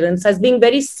nonviolence, as being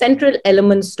very central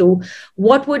elements to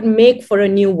what would make for a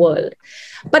new world.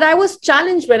 But I was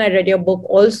challenged when I read your book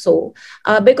also,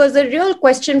 because the real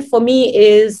question for me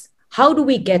is, how do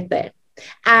we get there?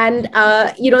 And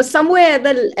somewhere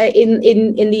in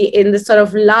the sort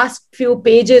of last few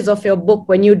pages of your book,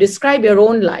 when you describe your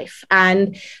own life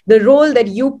and the role that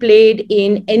you played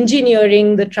in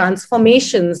engineering the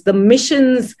transformations, the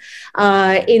missions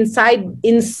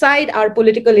inside our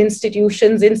political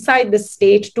institutions, inside the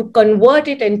state, to convert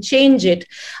it and change it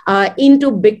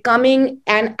into becoming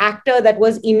an actor that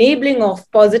was enabling of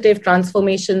positive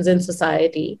transformations in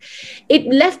society, it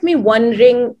left me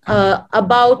wondering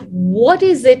about what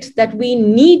is it that we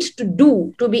need to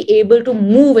do to be able to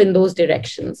move in those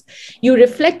directions. You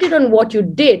reflected on what you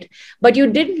did, but you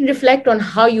didn't reflect on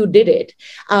how you did it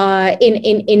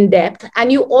in depth.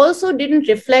 And you also didn't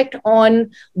reflect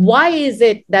on why is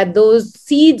it that those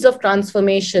seeds of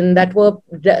transformation that were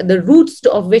the roots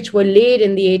of which were laid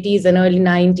in the 80s and early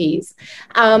 90s,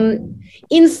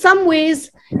 in some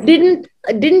ways didn't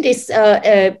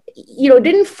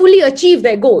fully achieve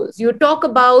their goals. You talk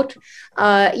about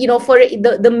for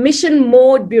the mission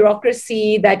mode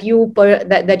bureaucracy that you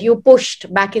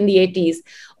pushed back in the 80s.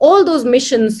 All those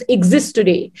missions exist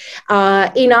today.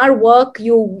 In our work,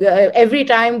 every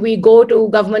time we go to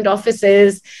government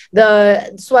offices,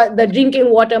 the drinking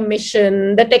water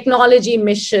mission, the technology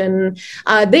mission,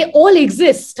 they all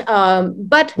exist.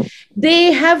 But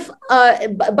they have,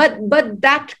 but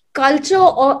that culture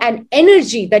or an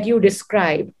energy that you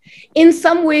describe in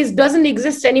some ways doesn't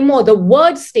exist anymore. The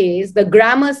word stays, the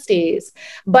grammar stays,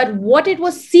 but what it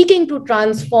was seeking to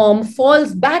transform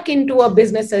falls back into a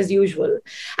business as usual.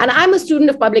 And I'm a student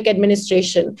of public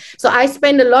administration, so I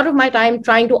spend a lot of my time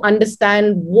trying to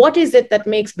understand what is it that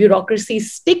makes bureaucracy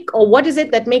stick, or what is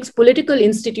it that makes political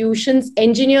institutions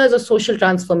engineers of social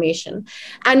transformation,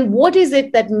 and what is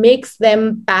it that makes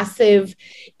them passive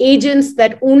agents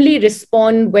that only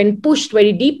respond when pushed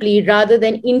very deeply rather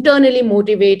than internally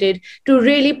motivated to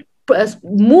really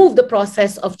move the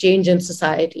process of change in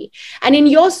society. And in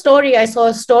your story, I saw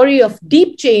a story of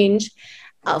deep change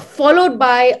followed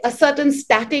by a certain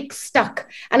static stuck.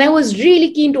 And I was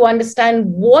really keen to understand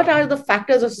what are the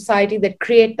factors of society that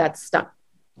create that stuck.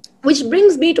 Which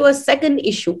brings me to a second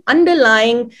issue,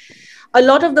 underlying a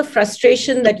lot of the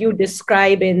frustration that you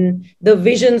describe in the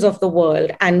visions of the world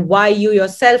and why you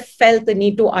yourself felt the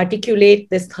need to articulate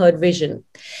this third vision,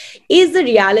 is the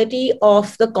reality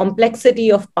of the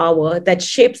complexity of power that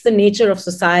shapes the nature of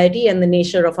society and the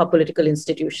nature of our political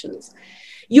institutions.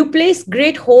 You place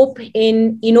great hope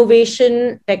in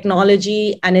innovation,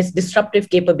 technology, and its disruptive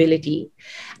capability.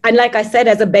 And like I said,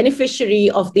 as a beneficiary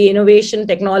of the innovation,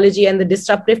 technology, and the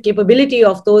disruptive capability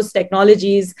of those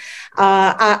technologies,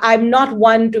 I'm not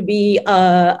one to be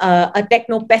a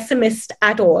techno-pessimist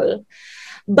at all.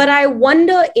 But I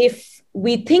wonder if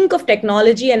we think of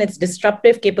technology and its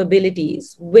disruptive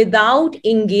capabilities without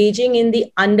engaging in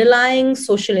the underlying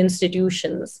social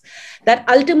institutions that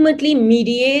ultimately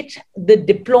mediate the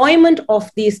deployment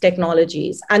of these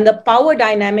technologies and the power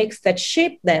dynamics that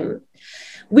shape them,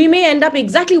 we may end up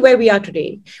exactly where we are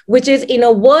today, which is in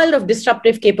a world of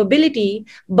disruptive capability,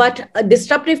 but a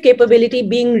disruptive capability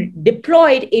being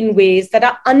deployed in ways that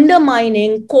are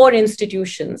undermining core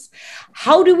institutions.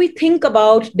 How do we think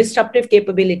about disruptive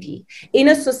capability in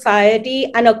a society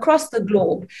and across the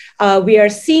globe? We are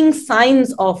seeing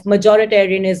signs of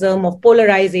majoritarianism, of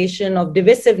polarization, of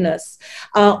divisiveness,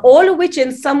 all of which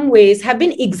in some ways have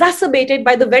been exacerbated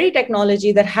by the very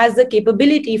technology that has the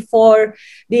capability for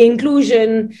the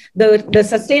inclusion, the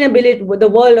sustainability, the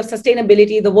world of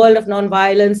sustainability, the world of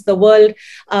nonviolence, the world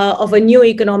of a new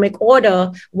economic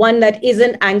order, one that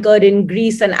isn't anchored in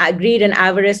greed and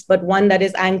avarice, but one that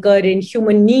is anchored in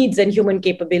human needs and human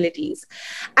capabilities.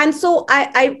 And so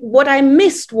what I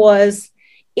missed was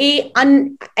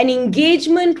an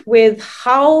engagement with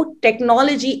how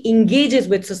technology engages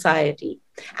with society.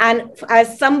 And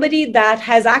as somebody that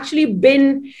has actually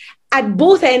been at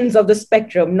both ends of the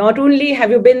spectrum, not only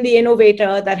have you been the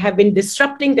innovator that have been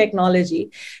disrupting technology,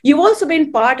 you've also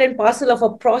been part and parcel of a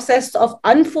process of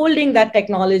unfolding that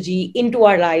technology into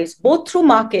our lives, both through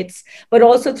markets, but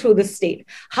also through the state.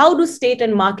 How do state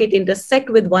and market intersect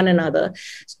with one another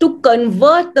to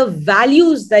convert the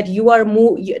values that you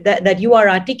are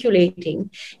articulating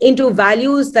into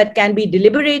values that can be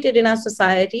deliberated in our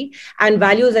society and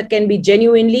values that can be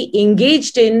genuinely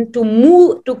engaged in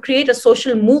to create a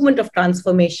social movement of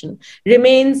transformation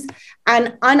remains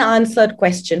an unanswered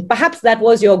question. Perhaps that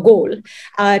was your goal,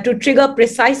 to trigger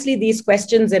precisely these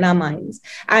questions in our minds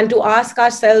and to ask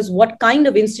ourselves what kind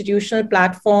of institutional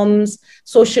platforms,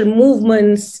 social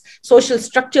movements, social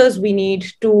structures we need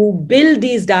to build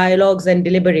these dialogues and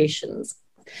deliberations.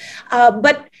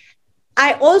 But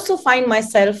I also find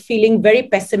myself feeling very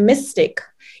pessimistic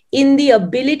in the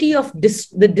ability of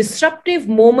the disruptive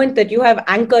moment that you have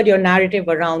anchored your narrative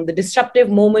around, the disruptive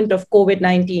moment of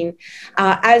COVID-19,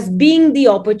 as being the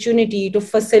opportunity to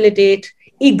facilitate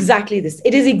exactly this.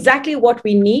 It is exactly what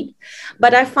we need,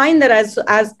 but I find that as the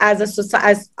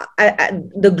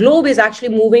globe is actually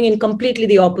moving in completely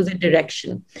the opposite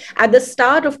direction. At the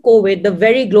start of COVID, the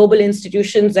very global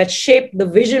institutions that shaped the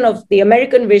vision of the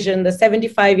American vision, the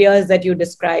 75 years that you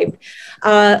described,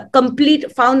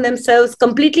 found themselves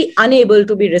completely unable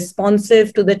to be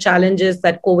responsive to the challenges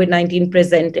that COVID-19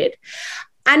 presented.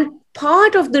 And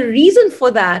part of the reason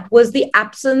for that was the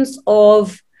absence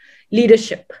of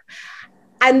leadership.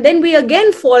 And then we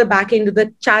again fall back into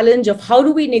the challenge of how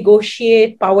do we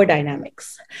negotiate power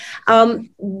dynamics.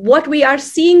 What we are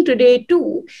seeing today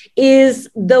too is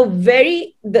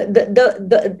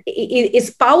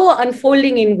is power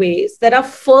unfolding in ways that are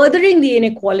furthering the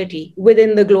inequality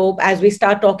within the globe as we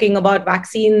start talking about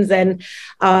vaccines and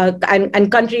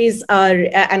countries'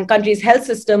 health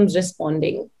systems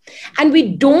responding. And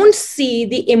we don't see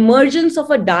the emergence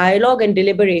of a dialogue and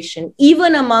deliberation,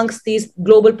 even amongst these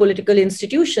global political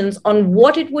institutions, on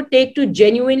what it would take to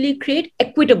genuinely create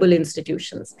equitable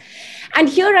institutions. And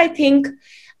here I think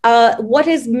what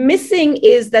is missing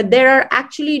is that there are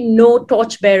actually no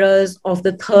torchbearers of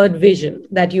the third vision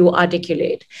that you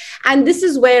articulate. And this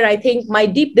is where I think my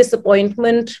deep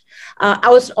disappointment,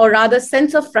 or rather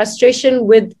sense of frustration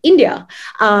with India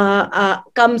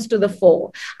comes to the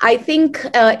fore. I think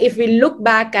if we look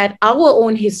back at our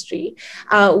own history,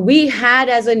 we had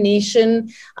as a nation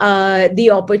the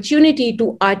opportunity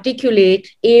to articulate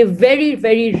a very,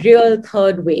 very real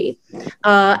third way.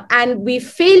 And we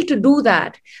failed to do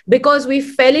that because we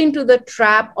fell into the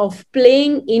trap of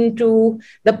playing into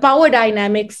the power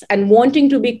dynamics and wanting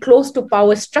to be close to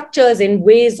power structures in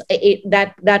ways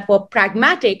that were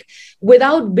pragmatic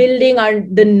without building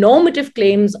the normative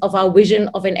claims of our vision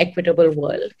of an equitable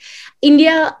world.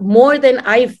 India, more than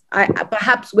I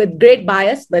perhaps with great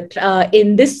bias, but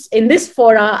in this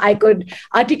fora, I could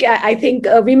articulate, I think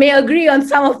we may agree on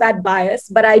some of that bias,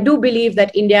 but I do believe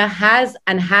that India has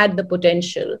and had the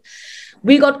potential.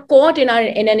 We got caught in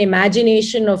an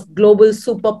imagination of global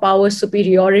superpower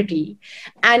superiority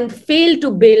and failed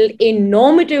to build a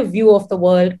normative view of the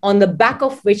world on the back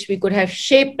of which we could have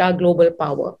shaped our global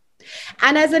power.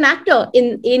 And as an actor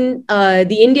in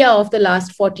the India of the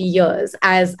last 40 years,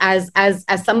 as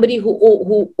somebody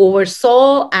who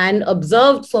oversaw and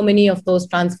observed so many of those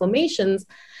transformations,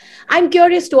 I'm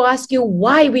curious to ask you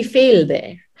why we failed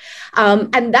there.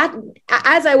 And that,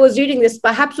 as I was reading this,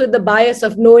 perhaps with the bias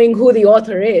of knowing who the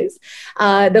author is,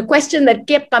 the question that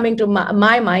kept coming to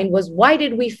my mind was, why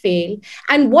did we fail?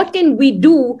 And what can we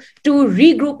do to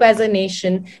regroup as a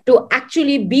nation to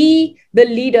actually be the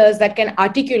leaders that can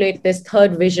articulate this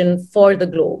third vision for the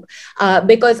globe?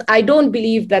 Because I don't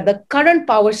believe that the current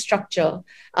power structure,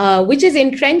 which is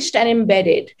entrenched and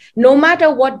embedded, no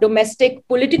matter what domestic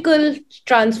political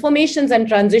transformations and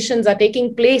transitions are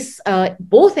taking place,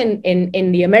 both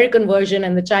in the American version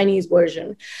and the Chinese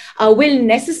version, will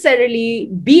necessarily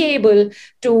be able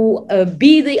to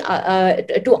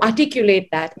to articulate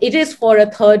that. It is for a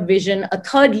third vision, a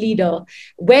third leader.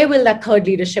 Where will that third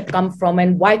leadership come from,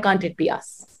 and why can't it be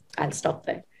us? I'll stop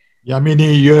there.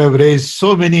 Yamini, you have raised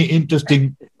so many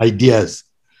interesting ideas.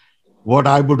 What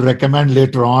I would recommend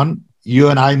later on, you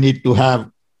and I need to have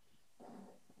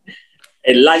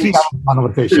a lunch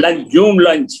conversation. Zoom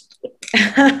lunch.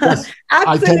 Yes,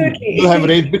 absolutely. I think you have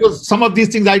raised, because some of these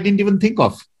things I didn't even think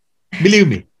of. Believe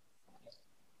me.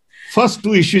 First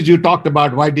two issues you talked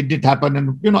about, why did it happen?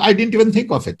 And, I didn't even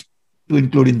think of it to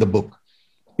include in the book.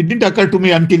 It didn't occur to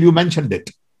me until you mentioned it.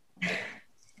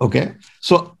 Okay.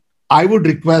 So I would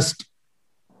request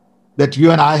that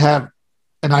you and I have,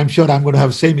 and I'm sure I'm going to have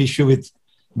the same issue with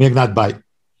Meghnad Bhai,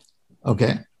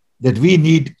 okay, that we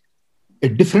need a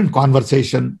different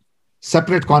conversation,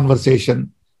 separate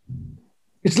conversation.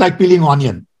 It's like peeling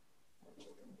onion,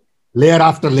 layer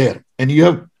after layer. And you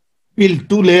have peeled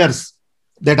two layers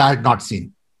that I had not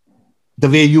seen, the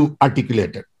way you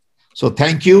articulated. So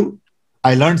thank you.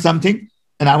 I learned something,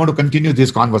 and I want to continue this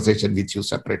conversation with you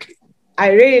separately.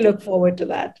 I really look forward to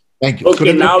that. Thank you. Okay,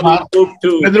 Surendra now Kumar, we move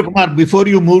to... Surendra Kumar, before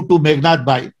you move to Meghnad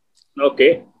Bhai,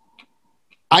 okay,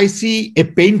 I see a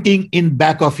painting in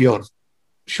back of your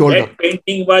shoulder. That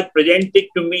painting was presented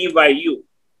to me by you,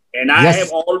 and I have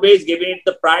always given it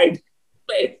the pride.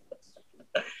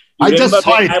 I just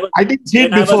saw it. I didn't see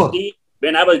it before.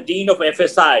 When I was Dean of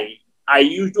FSI, I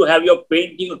used to have your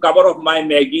painting cover of my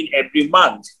magazine every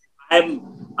month.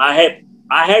 I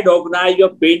had organized your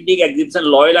painting exhibition at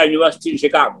Loyola University in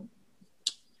Chicago.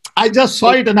 I just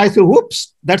saw it and I said,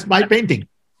 whoops, that's my painting.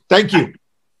 Thank you.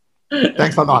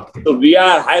 Thanks a lot. So we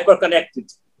are hyper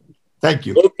connected. Thank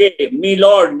you. Okay, me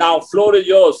lord, now floor is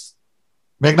yours.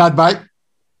 Meghnad Bhai.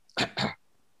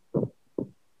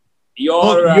 You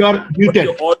are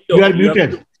muted. You are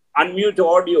muted. Unmute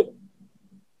audio.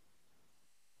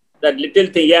 That little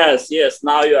thing, yes,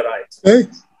 now you are right. Hey,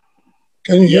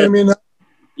 can you hear me now?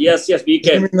 Yes, we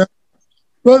can.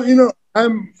 Well,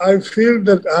 I feel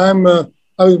that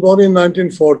I was born in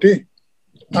 1940.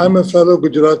 I'm a fellow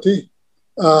Gujarati.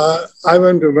 I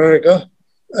went to America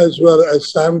as well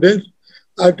as Sam did.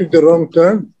 I took the wrong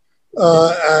turn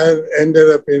and ended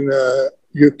up in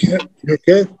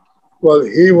UK. Well,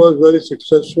 he was very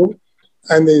successful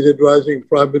and he's advising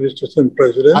prime ministers and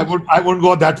presidents. I wouldn't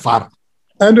go that far.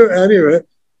 And anyway,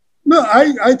 no,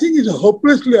 I think it's a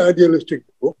hopelessly idealistic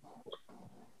book.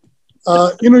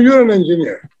 You're an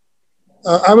engineer.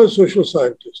 I'm a social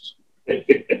scientist.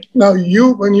 Now,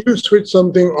 when you switch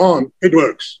something on, it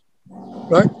works,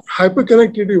 right?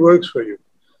 Hyperconnectivity works for you.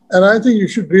 And I think you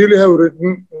should really have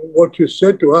written what you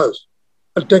said to us,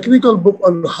 a technical book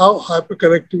on how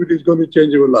hyperconnectivity is going to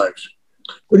change our lives.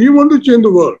 But you want to change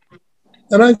the world.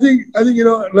 And I think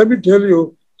let me tell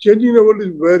you, changing the world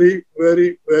is very,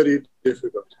 very, very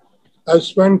difficult. I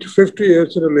spent 50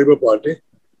 years in the Labour Party,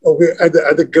 okay, at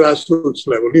the grassroots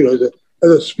level, as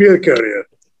a spear carrier,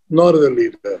 not as a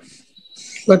leader.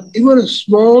 But even a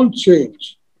small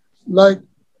change, like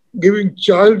giving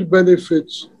child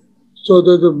benefits so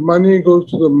that the money goes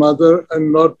to the mother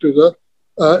and not to the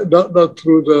not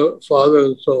through the father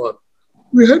and so on.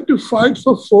 We had to fight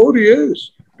for 4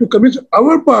 years to convince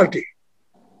our party,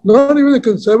 not even the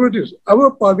Conservatives, our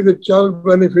party, that child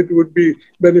benefit would be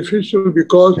beneficial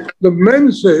because the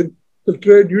men said, the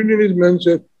trade unionist men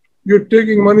said, you're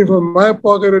taking money from my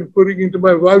pocket and putting into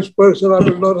my wife's purse and I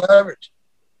will not have it.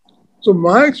 So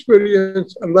my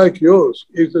experience, unlike yours,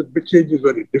 is that the change is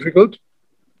very difficult.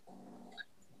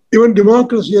 Even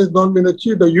democracy has not been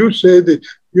achieved. Now you say that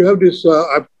you have this,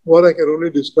 what I can only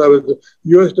describe as the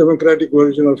US democratic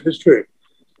version of history,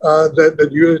 that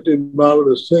US did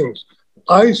marvelous things.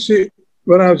 I see,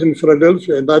 when I was in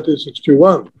Philadelphia in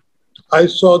 1961, I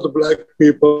saw the black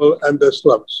people and their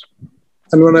slums.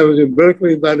 And when I was in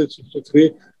Berkeley in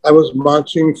 1963, I was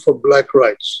marching for black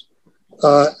rights.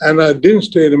 And I didn't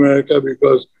stay in America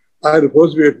because I had a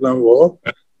post-Vietnam War.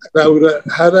 And I would have,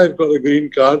 had I got a green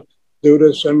card, they would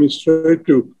have sent me straight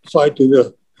to fight in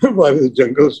the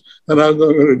jungles, and I was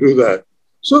not going to do that.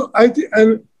 So I think,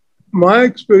 and my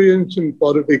experience in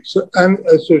politics and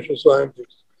as social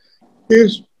scientist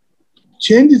is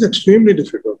change is extremely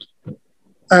difficult.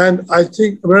 And I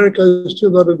think America is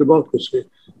still not a democracy,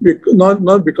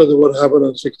 not because of what happened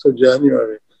on 6th of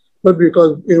January, but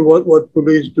because what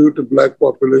police do to black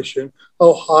population,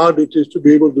 how hard it is to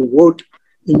be able to vote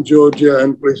in Georgia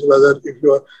and places like that. If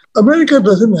you are, America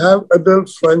doesn't have adult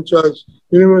franchise,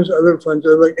 universal adult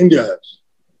franchise like India has.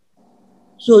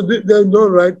 So there's no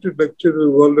right to lecture to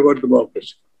the world about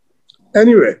democracy.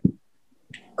 Anyway,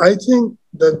 I think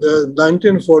that the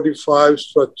 1945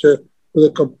 structure was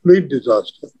a complete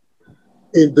disaster.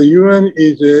 If the UN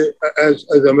is as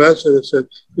Ambassador said,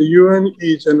 the UN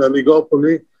is an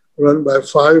oligopoly run by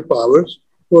 5 powers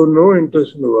who have no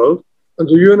interest in the world. And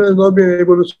the UN has not been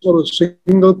able to solve a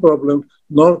single problem,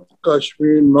 not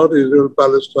Kashmir, not Israel,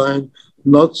 Palestine,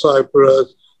 not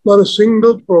Cyprus, not a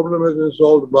single problem has been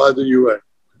solved by the UN.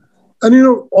 And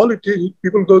all it is,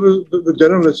 people go to the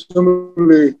General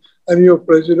Assembly and your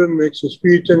president makes a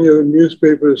speech and your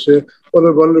newspapers say, what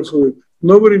a wonderful,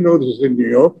 nobody knows this in New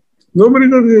York. Nobody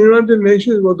knows in the United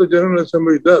Nations what the General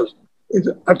Assembly does. It's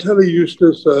an utterly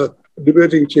useless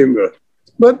debating chamber.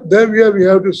 But there we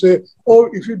have to say, oh,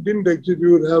 if you didn't exit,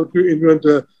 you would have to invent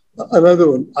another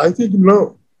one. I think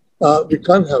no, we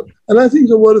can't have. And I think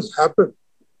what has happened,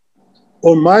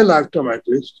 on my lifetime at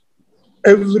least,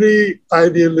 every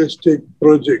idealistic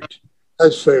project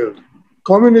has failed.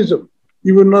 Communism,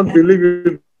 you would not believe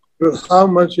it, how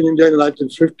much in India in the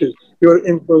 1950s you were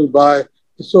influenced by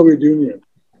the Soviet Union.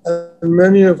 And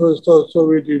many of us thought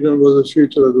Soviet Union was the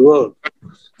future of the world.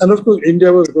 And of course,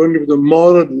 India was going to be the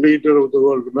moral leader of the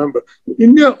world, remember.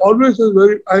 India always has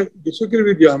I disagree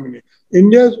with Yamini,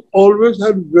 India has always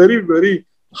had very, very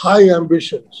high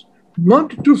ambitions,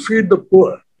 not to feed the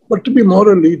poor, but to be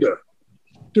moral leader,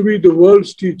 to be the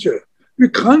world's teacher. We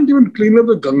can't even clean up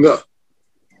the Ganga.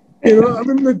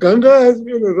 The Ganga has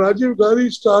been, Rajiv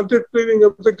Gandhi started cleaning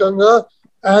up the Ganga,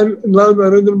 and now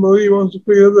Narendra Modi wants to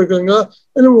clean up the Ganga.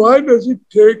 And why does it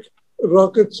take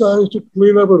rocket science to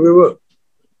clean up a river?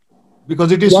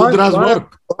 Because it is Sudra's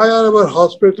work. Why are our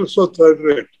hospitals so third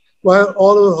rate? Why are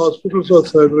all our hospitals so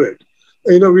third rate?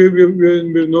 We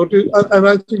noticed, and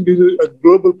I think this is a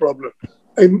global problem.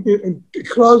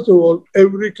 Across the world,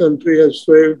 every country has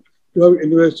failed to have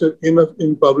invested enough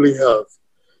in public health.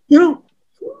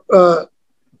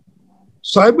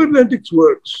 Cybernetics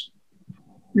works.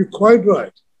 You're quite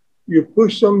right. You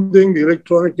push something, the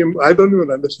electronic, I don't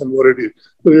even understand what it is,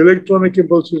 but the electronic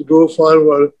impulses go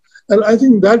forward. And I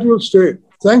think that will stay.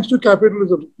 Thanks to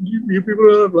capitalism. You people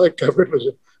don't like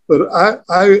capitalism. But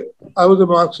I was a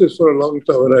Marxist for a long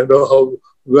time, and I know how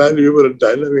valuable and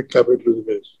dynamic capitalism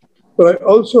is. But I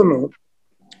also know,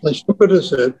 as Schumpeter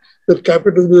said, that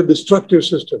capitalism is a destructive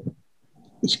system.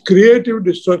 It's creative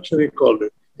destruction, he called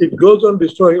it. It goes on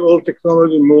destroying old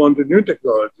technology and move on to new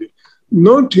technology.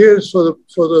 No tears for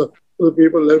the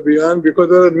people left behind because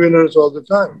there are winners all the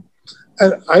time.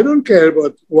 And I don't care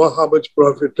about how much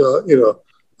profit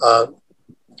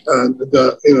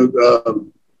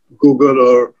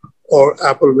Google or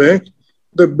Apple make.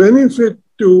 The benefit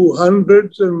to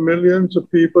hundreds and millions of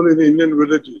people in Indian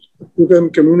villages who can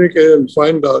communicate and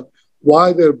find out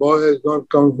why their boy has not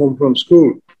come home from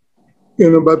school,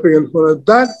 by picking phone,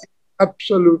 that's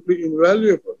absolutely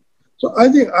invaluable. So I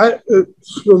think,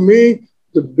 for me,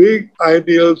 the big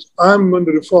ideals, I'm going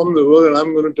to reform the world and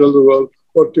I'm going to tell the world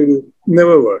what to do,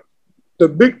 never work. The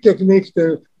big techniques, the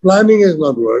planning has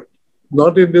not worked.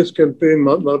 Not in this country,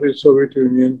 not in Soviet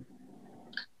Union.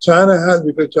 China has,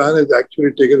 because China has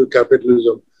actually taken to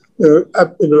capitalism,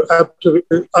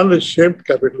 absolutely unashamed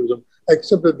capitalism,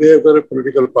 except that they have got a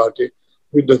political party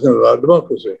which doesn't allow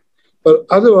democracy. But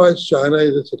otherwise, China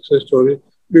is a success story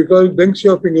because Deng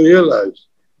Xiaoping realized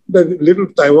that little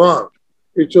Taiwan,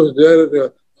 which was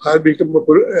there, had become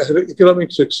an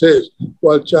economic success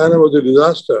while China was a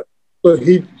disaster. So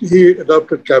he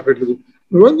adopted capitalism.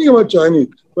 One thing about Chinese,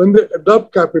 when they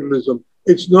adopt capitalism,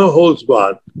 it's no holds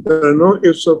barred. There are no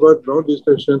ifs or buts, no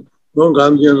discussion, no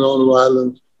Gandhian, no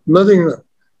violence, nothing.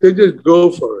 They just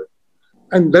go for it.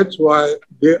 And that's why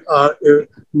they are a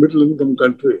middle-income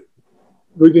country.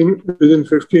 Within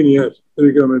 15 years, they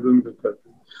become a middle-income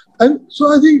country. And so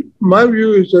I think my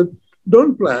view is that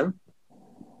don't plan,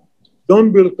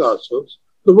 don't build castles.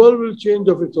 The world will change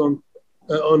of its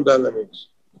own dynamics.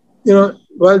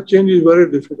 While change is very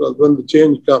difficult, when the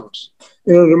change comes,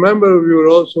 remember we were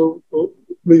also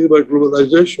pleased by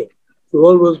globalization. The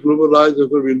world was globalized, there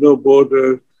would be no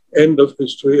borders, end of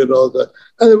history and all that.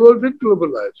 And the world did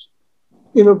globalize.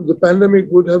 The pandemic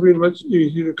would have been much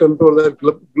easier to control that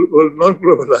world not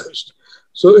globalized.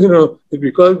 So,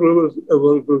 because the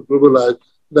world was globalized,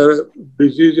 the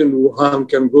disease in Wuhan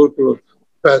can go to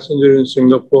a passenger in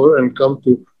Singapore and come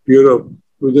to Europe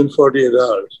within 48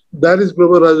 hours. That is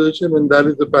globalization and that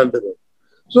is the pandemic.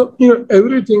 So,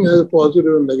 everything has a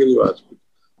positive and negative aspect.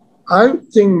 I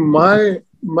think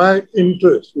my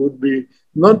interest would be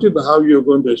not in how you're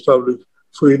going to establish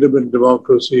freedom and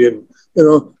democracy. And,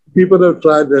 people have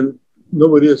tried and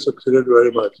nobody has succeeded very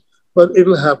much. But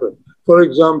it'll happen. For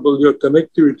example, your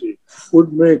connectivity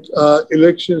would make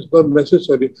elections not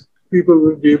necessary. People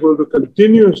will be able to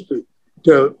continuously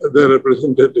tell their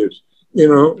representatives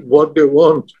what they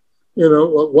want.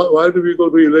 Why do we go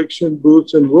to election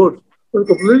booths and vote? Well,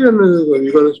 completely unnecessary.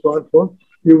 You got a smartphone,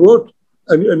 you vote,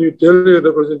 and you tell your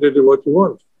representative what you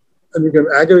want. And you can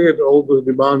aggregate all those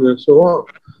demands and so on.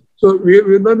 So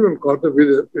we're not even caught up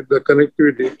with the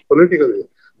connectivity politically.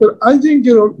 But I think,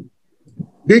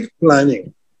 big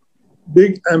planning,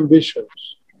 big ambitions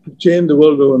to change the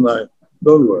world overnight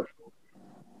don't work.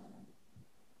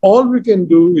 All we can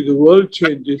do is the world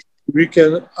changes. We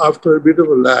can, after a bit of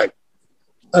a lag,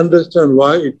 understand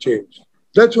why it changed.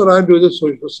 That's what I do as a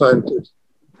social scientist.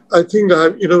 I think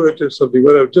I've innovated something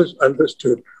where I've just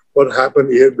understood what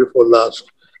happened year before last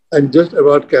and just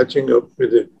about catching up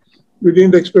with it. We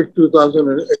didn't expect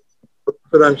 2008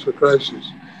 financial crisis,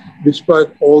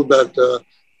 despite all that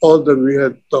we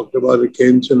had talked about, the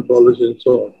Keynesian policy and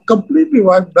so on, completely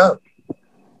wiped out.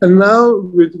 And now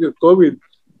with COVID,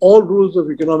 all rules of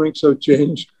economics have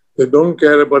changed. They don't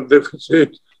care about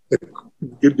deficit.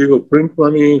 They give print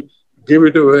money, give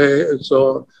it away, and so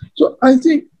on. So I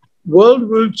think world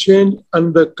will change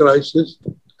under crisis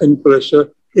and pressure.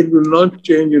 It will not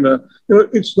change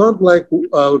it's not like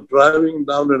driving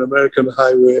down an American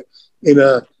highway in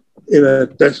a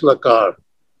Tesla car,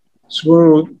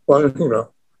 smooth,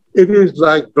 It is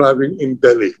like driving in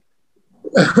Delhi,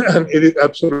 and it is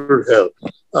absolute hell.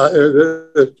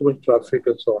 There's too much traffic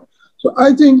and so on. So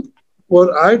I think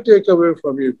what I take away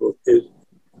from your book is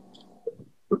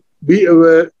be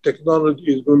aware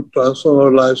technology is going to transform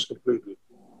our lives completely.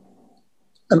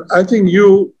 And I think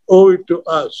you owe it to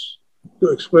us to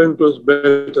explain to us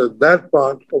better that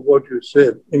part of what you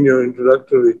said in your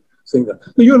introductory thing.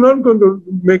 You're not going to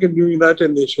make a new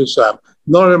United Nations, Sam,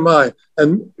 nor am I.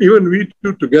 And even we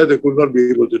two together could not be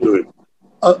able to do it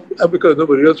because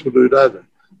nobody else would do it either.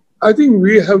 I think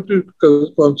we have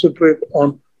to concentrate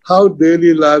on how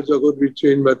daily lives are going to be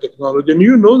changed by technology. And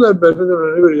you know that better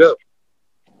than anybody else.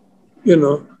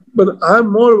 But I'm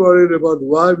more worried about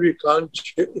why we can't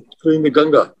clean the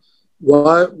Ganga.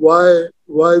 Why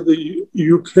the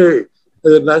UK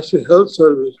has a National Health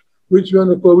Service, which when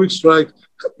the COVID strikes,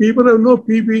 people have no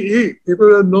PPE,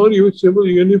 people have no civil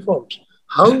uniforms.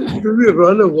 How do we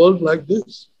run a world like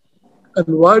this? And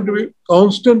why do we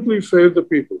constantly fail the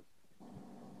people?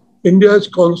 India has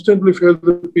constantly failed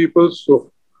the people,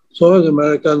 so has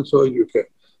America and so has UK.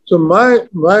 So my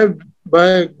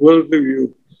worldly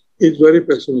view is very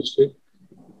pessimistic.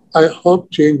 I hope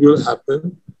change will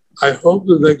happen. I hope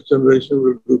the next generation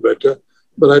will do better,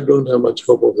 but I don't have much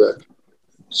hope of that.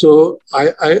 So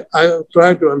I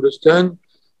try to understand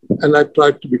and I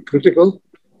try to be critical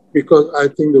because I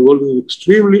think the world is an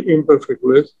extremely imperfect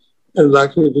place and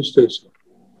likely to stay so.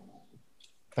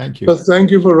 Thank you. But thank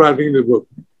you for writing the book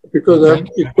because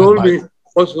it told me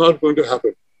what's not going to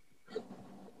happen.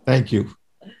 Thank you.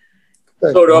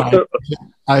 So, Doctor,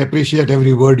 I appreciate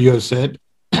every word you have said.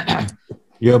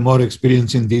 You have more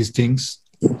experience in these things.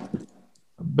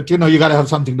 But you know, you got to have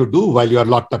something to do while you are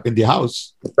locked up in the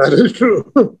house. That is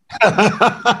true.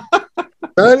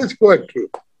 That is quite true.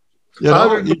 You know,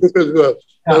 I read the book as well.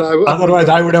 otherwise,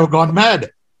 I would have gone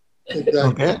mad. Exactly.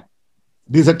 Okay.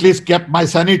 This at least kept my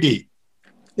sanity.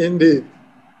 Indeed.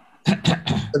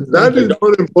 And that is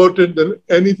more important than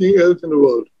anything else in the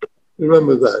world.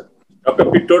 Remember that. Dr.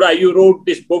 Pitroda, you wrote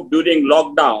this book during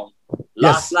lockdown.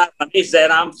 Yes. Last night, Manish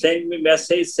Jairam sent me a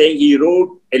message saying he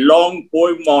wrote a long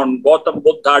poem on Gautam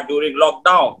Buddha during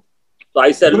lockdown. So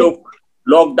I said, look,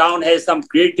 lockdown has some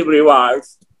creative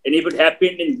rewards. And if it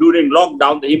happened during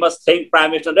lockdown, then he must thank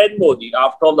Prime Minister Narendra Modi.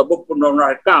 After all, the book would not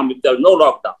have come if there was no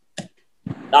lockdown.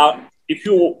 Now, if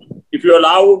you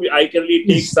allow, I can really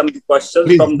take some questions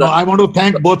Please. from the... No, I want to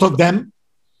thank both of them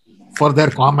for their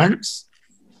comments.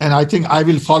 And I think I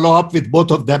will follow up with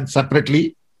both of them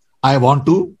separately. I want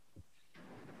to.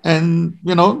 And,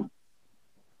 you know,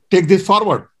 take this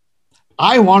forward.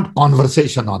 I want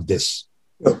conversation on this.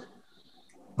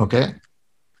 Okay.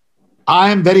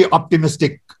 I am very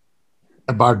optimistic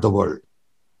about the world.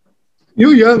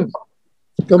 You're young.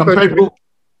 Compared to,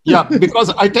 yeah, because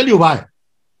I tell you why.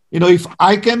 You know, if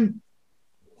I can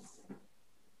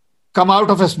come out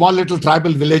of a small little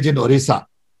tribal village in Orissa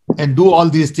and do all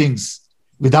these things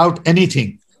without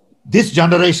anything, this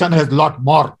generation has a lot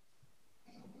more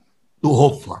to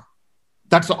hope for.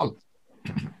 That's all.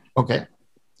 Okay.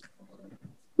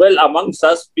 Well, amongst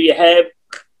us, we have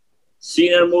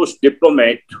senior-most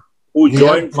diplomat who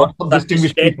joined from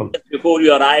distinguished people before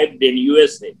you arrived in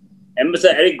USA.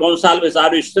 Ambassador Eric Gonsalves,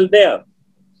 are you still there?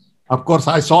 Of course,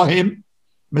 I saw him.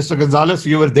 Mr. Gonzalez,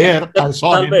 you were there. I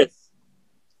saw him.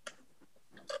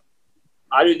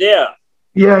 Are you there?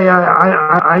 Yeah,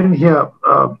 I'm here.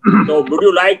 So, would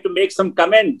you like to make some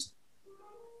comment?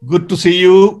 Good to see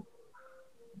you.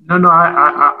 No,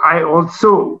 I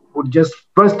also would just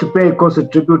first pay, of course, a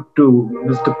tribute to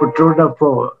Mr. Pitroda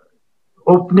for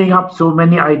opening up so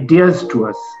many ideas to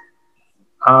us.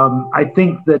 I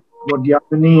think that what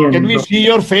Yamini and... Can we see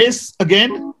your face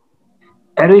again?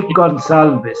 Eric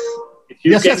Gonsalves.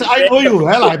 Yes, I know you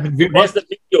well. I mean, what's the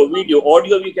video,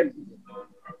 audio we can...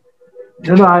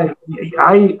 No,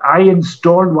 I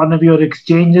installed one of your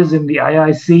exchanges in the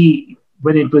IIC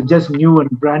when it was just new and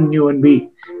brand new, and we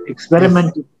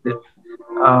experimented with it.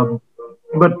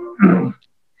 But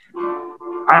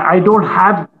I don't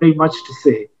have very much to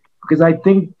say, because I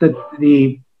think that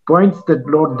the points that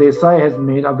Lord Desai has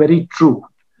made are very true.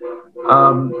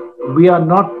 We are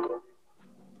not,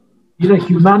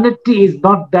 humanity is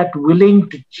not that willing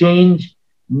to change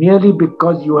merely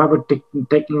because you have a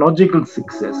technological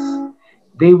success.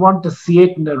 They want to see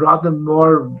it in a rather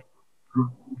more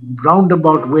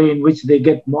roundabout way in which they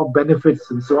get more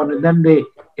benefits and so on. And then they,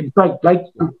 in fact, like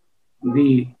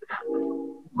the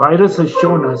virus has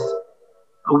shown us,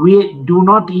 we do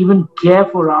not even care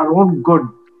for our own good.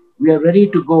 We are ready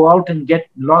to go out and get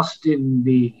lost in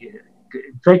the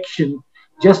infection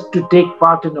just to take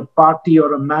part in a party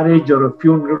or a marriage or a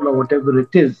funeral or whatever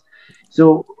it is.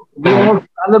 So we're all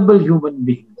fallible human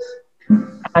beings.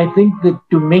 I think that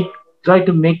try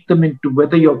to make them into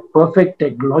whether you're perfect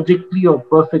technologically or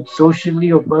perfect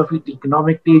socially or perfect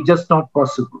economically is just not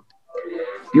possible.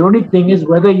 The only thing is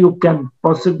whether you can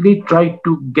possibly try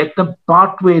to get them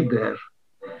partway there.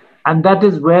 And that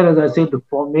is where, as I say, the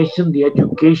formation, the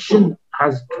education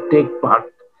has to take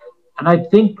part. And I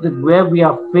think that where we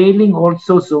are failing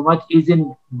also so much is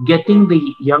in getting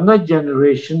the younger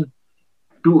generation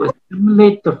to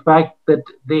assimilate the fact that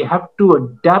they have to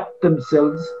adapt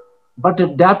themselves, but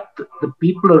adapt the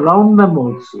people around them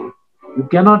also. You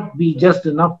cannot be just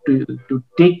enough to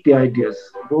take the ideas,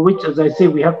 for which, as I say,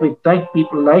 we have to thank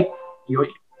people like you,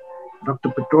 Dr.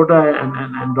 Pitroda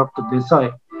and Dr.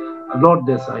 Desai, Lord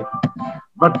Desai.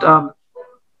 But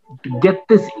to get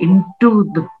this into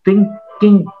the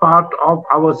thinking part of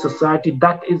our society,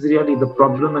 that is really the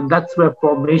problem. And that's where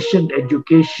formation,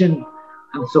 education,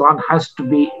 and so on has to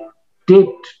be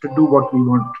taped to do what we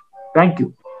want. Thank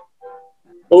you.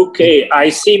 Okay, I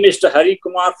see Mr. Hari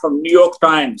Kumar from New York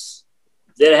Times.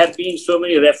 There have been so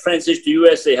many references to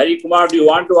USA. Hari Kumar, do you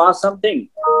want to ask something?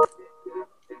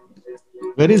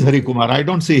 Where is Hari Kumar? I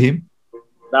don't see him.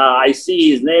 I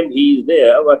see his name. He is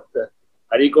there, but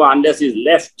Hari Kumar, unless he's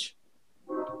left.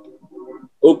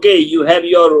 Okay, you have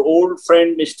your old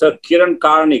friend, Mr. Kiran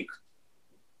Karnik.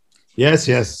 Yes.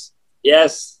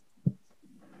 Yes.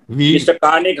 Mr.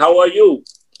 Karnik, how are you?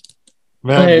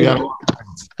 Well, we are...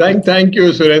 Thank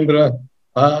you, Surendra.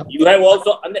 You have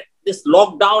also, this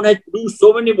lockdown has produced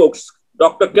so many books.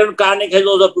 Dr. Kiran Karnik has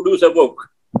also produced a book.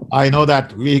 I know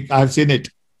that. I've seen it.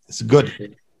 It's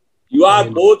good. You are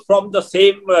both from the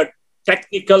same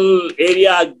technical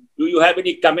area, do you have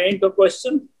any comment or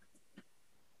question?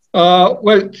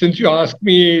 Well, since you asked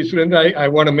me, Surendra, I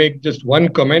want to make just one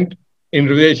comment in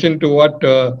relation to what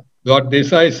Lord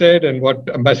Desai said and what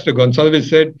Ambassador Gonsalves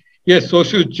said. Yes,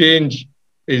 social change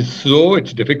is slow,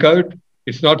 it's difficult,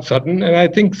 it's not sudden. And I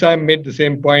think Sam made the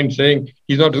same point, saying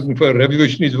he's not looking for a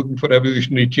revolution, he's looking for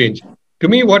revolutionary change. To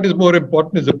me, what is more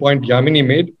important is the point Yamini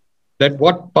made, that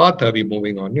what path are we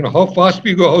moving on? You know, how fast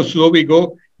we go, how slow we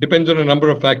go, depends on a number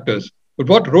of factors. But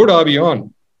what road are we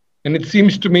on? And it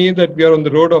seems to me that we are on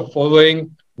the road of following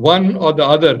one or the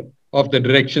other of the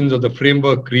directions of the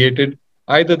framework created,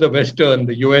 either the Western,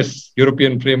 the US,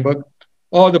 European framework,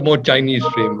 or the more Chinese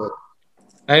framework.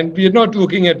 And we are not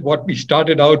looking at what we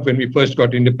started out when we first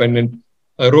got independent,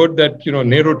 a road that, you know,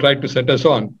 Nehru tried to set us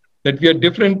on, that we are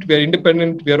different, we are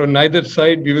independent, we are on neither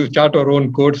side, we will chart our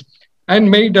own course. And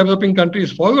many developing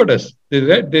countries followed us.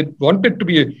 They wanted to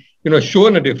be, you know,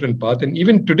 shown a different path. And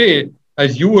even today,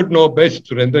 as you would know best,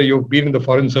 Surendra, you've been in the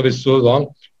Foreign Service so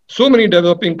long, so many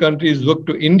developing countries look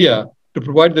to India to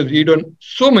provide the lead on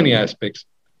so many aspects.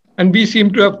 And we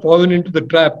seem to have fallen into the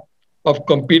trap of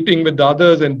competing with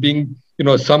others and being, you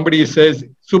know, somebody says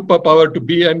superpower to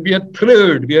be, and we are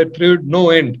thrilled no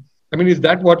end. I mean, is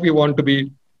that what we want to be?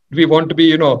 Do we want to be,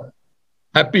 you know,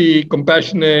 happy,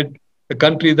 compassionate, a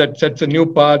country that sets a new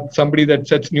path, somebody that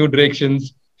sets new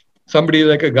directions, somebody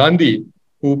like a Gandhi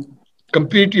who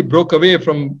completely broke away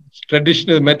from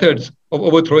traditional methods of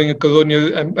overthrowing a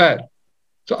colonial empire?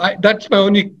 So that's my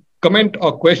only comment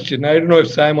or question. I don't know if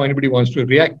Sam or anybody wants to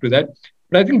react to that,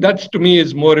 but I think that's, to me,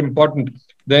 is more important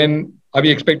than are we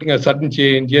expecting a sudden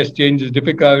change? Yes, change is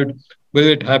difficult. Will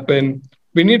it happen?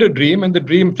 We need a dream, and the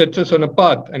dream sets us on a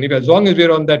path. And if as long as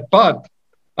we're on that path,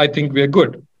 I think we're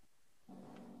good.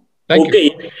 Thank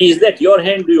you. Okay, is that your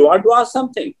hand? Do you want to ask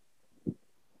something?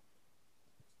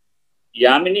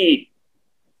 Yamini,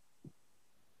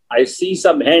 I see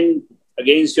some hand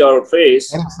against your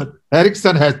face.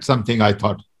 Ericsson had something, I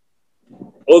thought.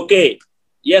 Okay.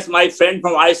 Yes, my friend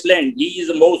from Iceland. He is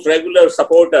the most regular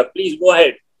supporter. Please go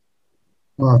ahead.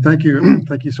 Well, thank you.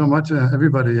 Thank you so much,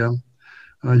 everybody. You,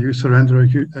 Surendra,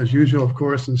 as usual, of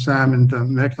course, and Sam and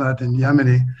Mekhnad and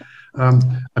Yamini.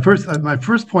 My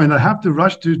first point, I have to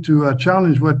rush to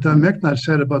challenge what Mekhnad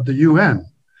said about the UN.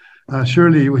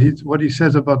 Surely what he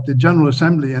says about the General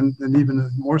Assembly and even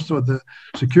more so the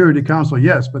Security Council,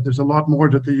 yes, but there's a lot more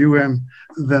to the UN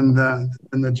than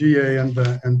the GA and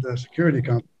the Security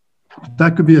Council.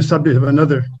 That could be a subject of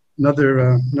another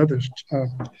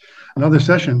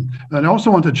session. And I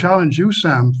also want to challenge you,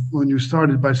 Sam, when you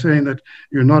started by saying that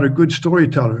you're not a good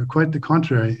storyteller, quite the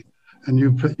contrary. And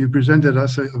you presented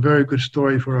us a very good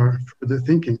story for the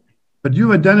thinking. But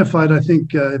you identified, I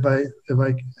think,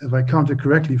 if I counted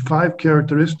correctly, 5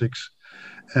 characteristics,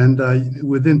 and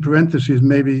within parentheses,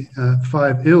 maybe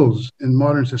 5 ills in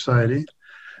modern society.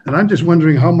 And I'm just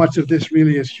wondering how much of this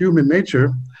really is human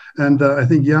nature. And I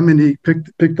think Yamini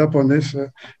picked up on this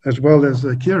as well as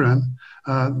Kiran.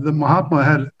 The Mahatma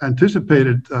had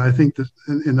anticipated, I think,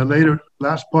 in the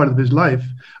last part of his life,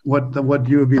 what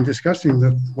you have been discussing,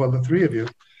 the three of you.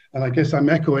 And I guess I'm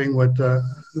echoing what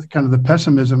kind of the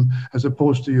pessimism as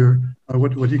opposed to your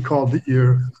what he called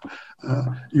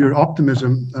your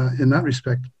optimism in that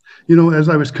respect. You know, as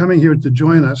I was coming here to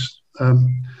join us,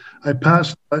 I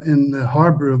passed in the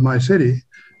harbor of my city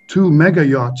 2 mega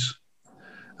yachts,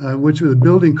 which with a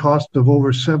building cost of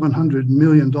over $700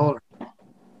 million,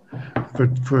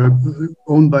 for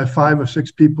owned by 5 or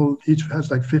 6 people. Each has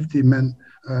like 50 men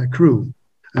crew.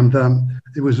 And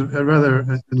it was a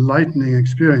rather enlightening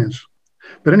experience.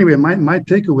 But anyway, my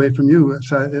takeaway from you,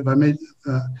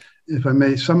 if I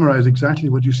may summarize exactly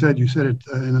what you said it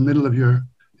in the middle of your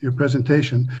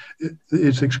presentation.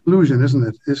 It's exclusion, isn't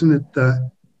it? Isn't it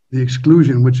the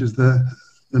exclusion which is the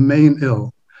main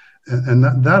ill? And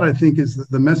that I think is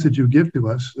the message you give to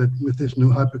us, that with this new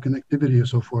hyperconnectivity and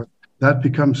so forth, that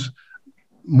becomes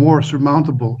more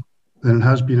surmountable than it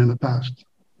has been in the past.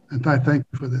 And I thank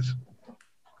you for this.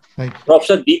 Thank you.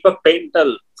 Professor Deepak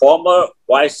Paintal, former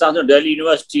Vice Chancellor, Delhi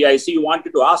University. I see you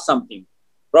wanted to ask something.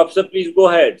 Professor, please go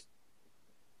ahead.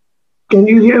 Can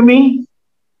you hear me?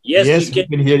 Yes, we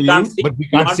can hear you, but we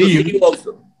can't see you.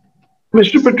 Also.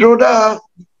 Mr. Petroda.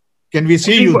 Can we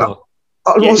see you though?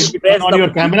 Almost. Yes, press on your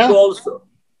camera? Also.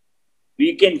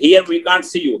 We can hear, we can't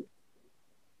see you.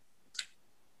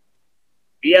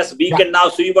 Yes, we can now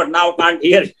see you, but now can't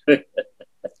hear.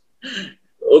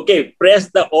 Okay, press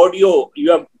the audio.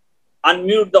 You have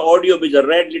unmute the audio with a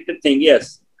red little thing.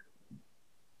 Yes.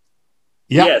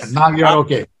 Yeah, yes. Now you're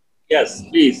okay. Yes,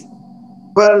 please.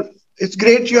 Well, it's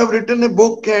great you have written a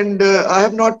book, and I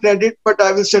have not read it, but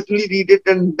I will certainly read it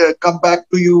and come back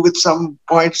to you with some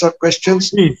points or questions.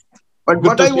 Please. But Good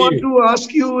what to I see want you. to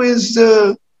ask you is,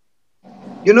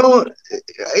 you know,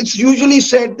 it's usually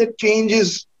said that change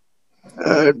is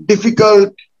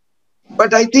difficult,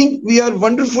 but I think we are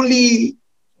wonderfully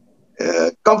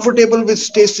comfortable with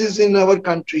stasis in our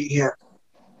country here.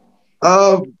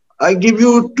 I give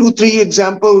you 2-3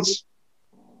 examples.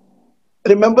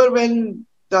 Remember when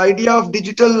the idea of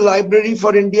digital library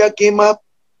for India came up?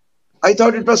 I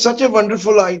thought it was such a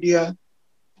wonderful idea,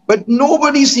 but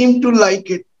nobody seemed to like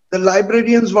it. The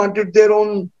librarians wanted their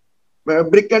own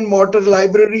brick and mortar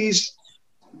libraries.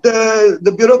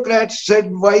 The bureaucrats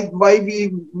said why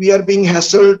we are being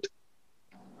hassled.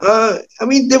 I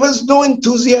mean, there was no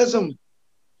enthusiasm.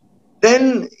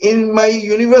 Then in my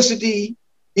university,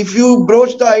 if you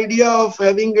broach the idea of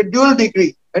having a dual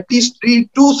degree, at least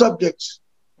 2 subjects,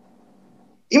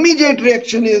 immediate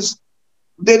reaction is,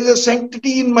 there is a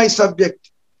sanctity in my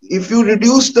subject. If you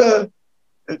reduce the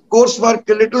coursework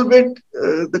a little bit,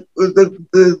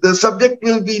 the subject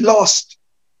will be lost.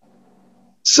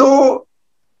 So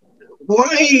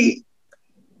why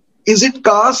is it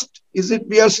caste? Is it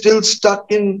we are still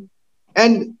stuck in?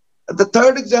 And the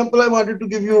third example I wanted to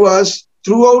give you was,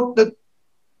 throughout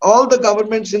all the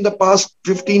governments in the past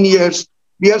 15 years,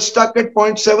 we are stuck at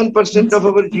 0.7% of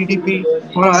our GDP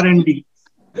for R&D.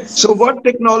 So what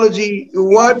technology,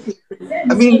 why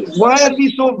are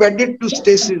we so wedded to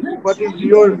stasis? What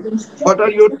are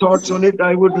your thoughts on it?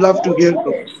 I would love to hear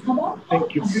those.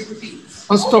 Thank you.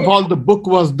 First of all, the book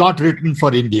was not written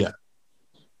for India.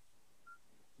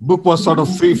 Book was sort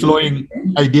of free-flowing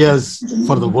ideas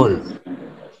for the world.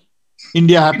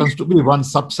 India happens to be one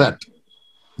subset.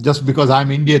 Just because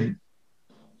I'm Indian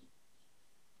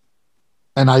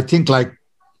and I think like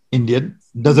Indian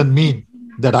doesn't mean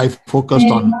that I focused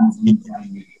on India.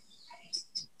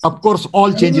 Of course,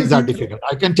 all changes are difficult.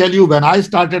 I can tell you, when I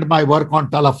started my work on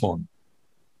telephone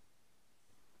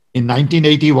in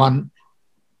 1981,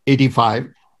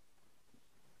 85,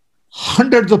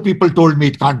 hundreds of people told me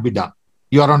it can't be done.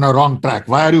 You are on a wrong track.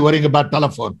 Why are you worrying about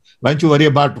telephone? Why don't you worry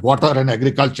about water and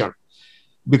agriculture?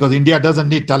 Because India doesn't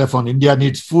need telephone. India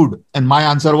needs food. And my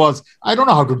answer was, I don't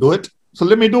know how to do it. So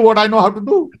let me do what I know how to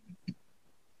do.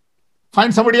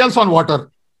 Find somebody else on water.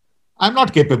 I'm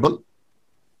not capable.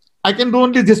 I can do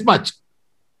only this much.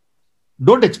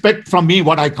 Don't expect from me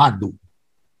what I can't do.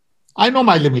 I know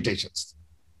my limitations.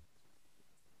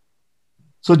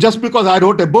 So just because I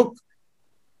wrote a book,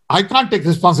 I can't take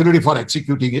responsibility for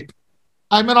executing it.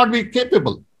 I may not be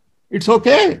capable. It's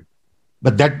okay.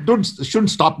 But that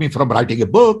shouldn't stop me from writing a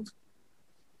book.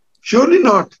 Surely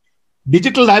not.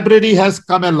 Digital library has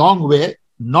come a long way,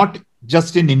 not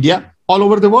just in India, all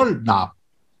over the world now.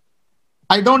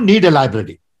 I don't need a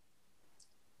library.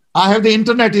 I have the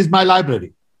internet is my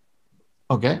library.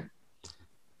 Okay.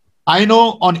 I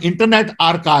know on Internet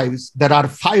Archives, there are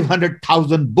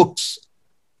 500,000 books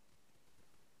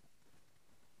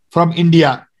from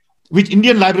India, which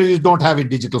Indian libraries don't have in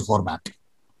digital format.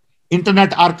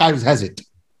 Internet Archives has it.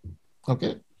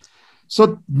 Okay.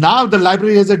 So now the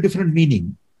library has a different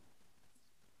meaning.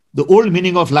 The old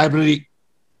meaning of library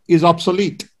is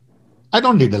obsolete. I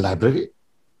don't need a library.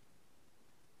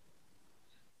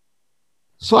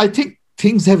 So I think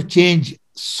things have changed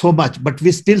so much, but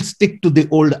we still stick to the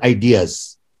old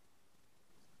ideas.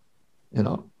 You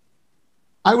know,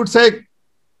 I would say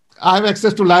I have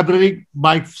access to library.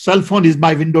 My cell phone is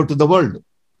my window to the world.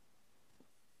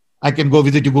 I can go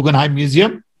visit the Guggenheim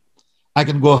Museum. I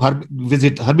can go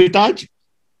visit Hermitage,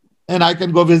 and I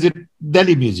can go visit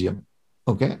Delhi Museum.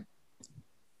 Okay.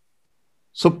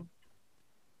 So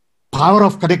power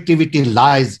of connectivity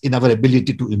lies in our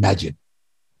ability to imagine.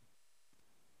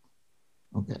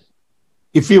 Okay.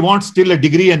 If you want still a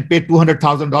degree and pay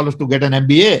 $200,000 to get an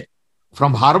MBA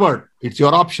from Harvard, it's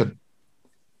your option.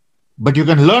 But you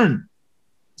can learn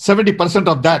 70%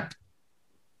 of that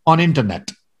on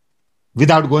internet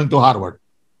without going to Harvard.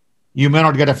 You may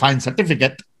not get a fine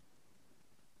certificate.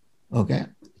 Okay.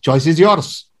 Choice is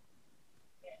yours.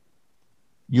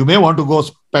 You may want to go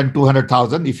spend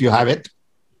 $200,000 if you have it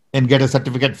and get a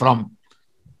certificate from,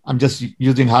 I'm just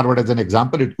using Harvard as an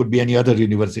example. It could be any other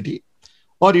university.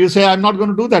 Or you say, I'm not going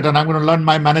to do that and I'm going to learn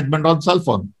my management on cell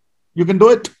phone. You can do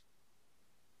it.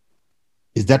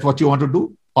 Is that what you want to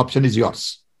do? Option is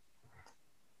yours.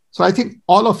 So I think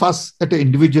all of us at an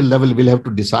individual level will have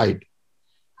to decide,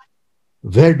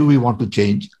 where do we want to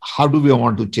change? How do we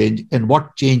want to change? And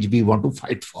what change we want to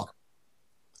fight for?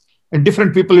 And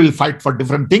different people will fight for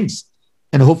different things.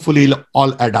 And hopefully it'll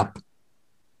all add up.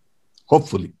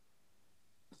 Hopefully.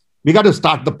 We got to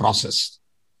start the process.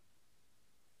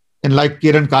 And like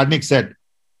Kiran Karnik said,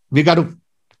 we got to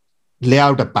lay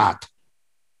out a path.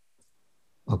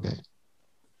 Okay.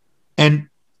 And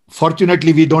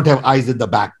fortunately, we don't have eyes in the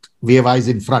back. We have eyes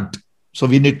in front. So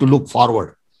we need to look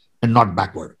forward and not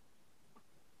backward.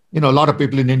 A lot of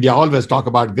people in India always talk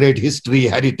about great history,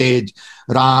 heritage,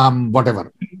 Ram,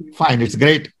 whatever. Fine, it's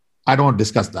great. I don't want to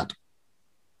discuss that.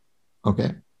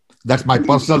 Okay. That's my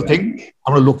personal thing.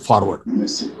 I'm going to look forward.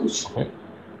 Okay.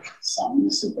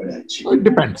 So it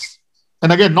depends.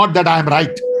 And again, not that I'm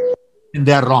right and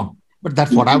they're wrong, but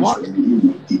that's what I want.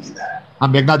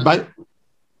 I'm Meghnad Bhai.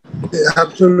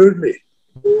 Absolutely.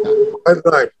 Quite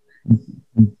right.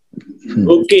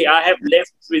 Okay, I have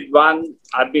left with one.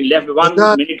 I've been left with 1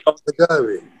 minute.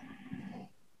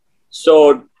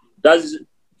 So, does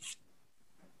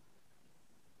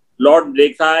Lord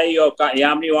Desai or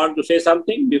Yamini want to say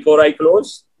something before I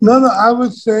close? No, I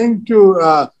was saying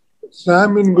to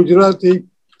Sam in Gujarati,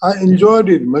 I enjoyed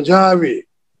it. Maja aavi.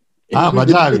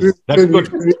 Maja aavi. That's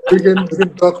good. We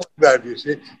can talk about that, you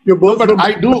see. You're both but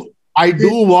I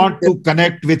do want to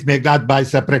connect with Meghnad Bhai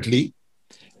separately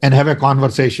and have a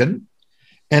conversation.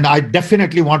 And I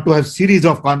definitely want to have series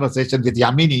of conversations with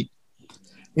Yamini.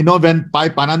 When Pai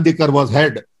Panandikar was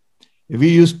head, we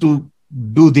used to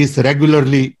do this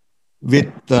regularly with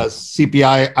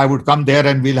CPI. I would come there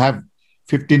and we'll have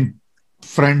 15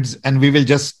 friends and we will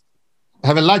just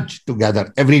have a lunch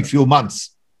together every few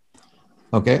months.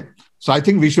 Okay. So I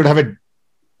think we should have a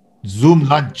Zoom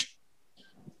lunch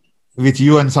with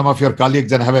you and some of your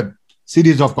colleagues and have a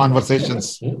series of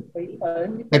conversations.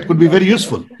 That could be very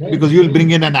useful because you will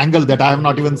bring in an angle that I have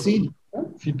not even seen.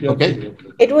 Okay.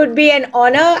 It would be an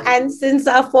honor. And since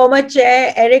our former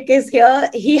chair, Eric, is here,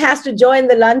 he has to join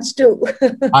the lunch too.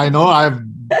 I know. I've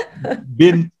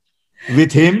been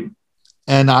with him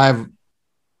and I've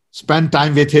spent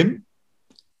time with him.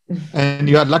 And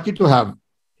you are lucky to have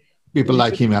people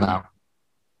like him around.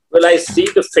 Well, I see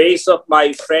the face of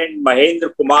my friend Mahendra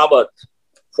Kumabat,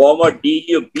 former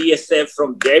DG of BSF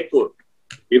from Jaipur.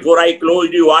 Before I close,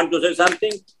 do you want to say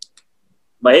something?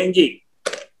 Mahenji.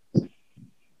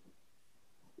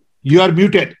 You are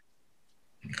muted.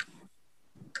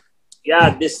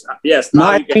 Yeah, yes. Now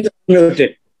I think I'm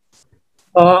muted.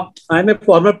 I'm a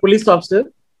former police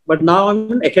officer, but now I'm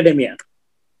in academia.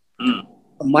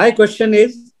 My question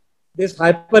is, this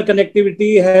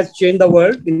hyperconnectivity has changed the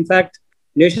world. In fact,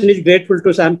 nation is grateful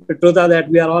to Sam Pitroda that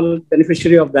we are all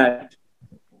beneficiary of that.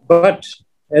 But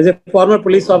as a former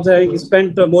police officer, I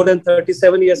spent more than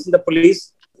 37 years in the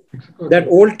police. That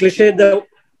old cliche, the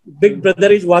big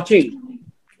brother is watching.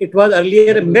 It was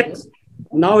earlier a myth.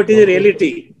 Now it is a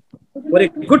reality. For a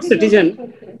good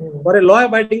citizen, for a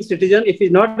law-abiding citizen, if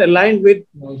he's not aligned with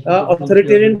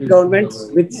authoritarian governments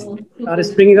which are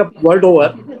springing up world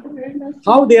over,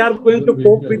 how they are going to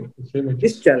cope with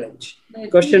this challenge?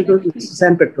 Question to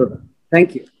Sam Pitroda.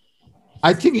 Thank you.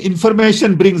 I think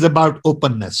information brings about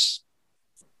openness.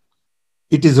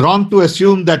 It is wrong to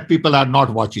assume that people are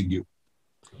not watching you.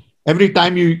 Every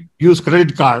time you use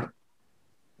credit card,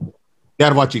 they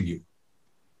are watching you.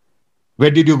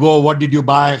 Where did you go? What did you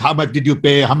buy? How much did you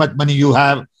pay? How much money you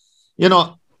have?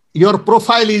 Your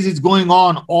profile is going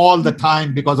on all the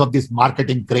time because of this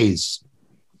marketing craze.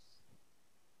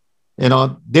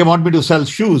 They want me to sell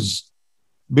shoes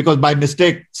because by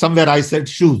mistake, somewhere I said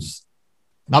shoes.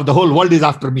 Now the whole world is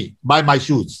after me. Buy my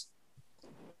shoes.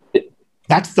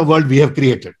 That's the world we have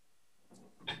created.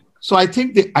 So I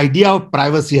think the idea of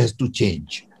privacy has to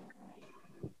change.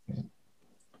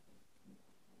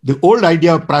 The old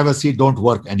idea of privacy don't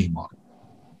work anymore.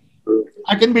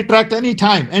 I can be tracked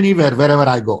anytime, anywhere, wherever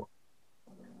I go.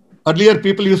 Earlier,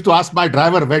 people used to ask my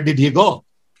driver, where did he go?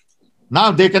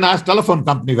 Now they can ask telephone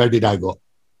company, where did I go?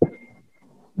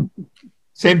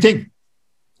 Same thing.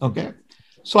 Okay.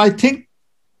 So I think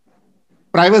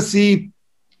privacy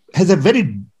has a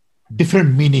very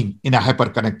different meaning in a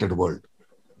hyper-connected world.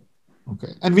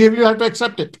 Okay. And we have to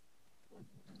accept it.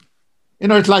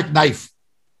 It's like knife.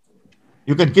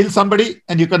 You can kill somebody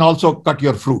and you can also cut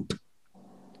your fruit.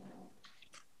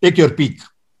 Take your peak,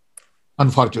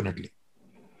 unfortunately.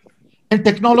 And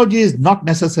technology is not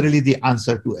necessarily the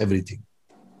answer to everything.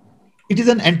 It is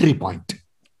an entry point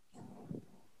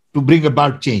to bring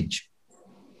about change.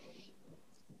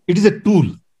 It is a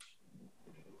tool.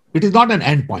 It is not an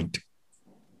end point.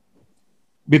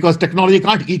 Because technology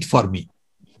can't eat for me,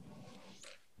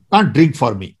 can't drink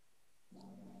for me,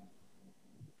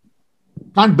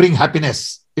 can't bring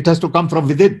happiness. It has to come from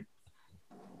within.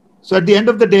 So at the end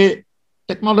of the day,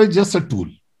 technology is just a tool.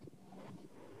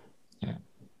 Yeah.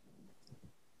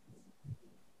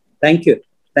 Thank you.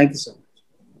 Thank you so much.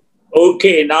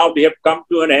 Okay, now we have come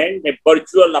to an end. A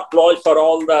virtual applause for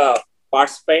all the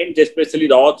participants, especially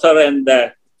the author and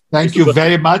the... Thank you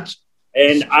very much.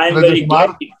 And I'm very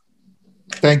glad.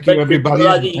 Thank you, everybody.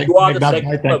 You are the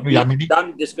second. We have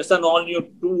done discussion on your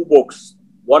two books.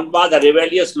 One was The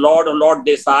Rebellious Lord of Lord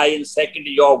Desai, and second,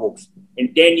 your books.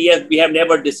 In 10 years, we have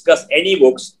never discussed any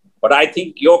books, but I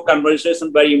think your conversation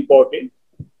is very important.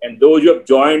 And those who have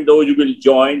joined, those who will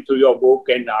join through your book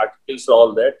and articles,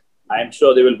 all that, I am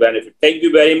sure they will benefit. Thank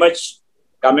you very much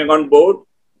coming on board.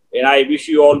 And I wish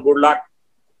you all good luck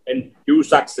and huge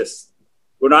success.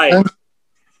 Good night.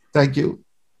 Thank you.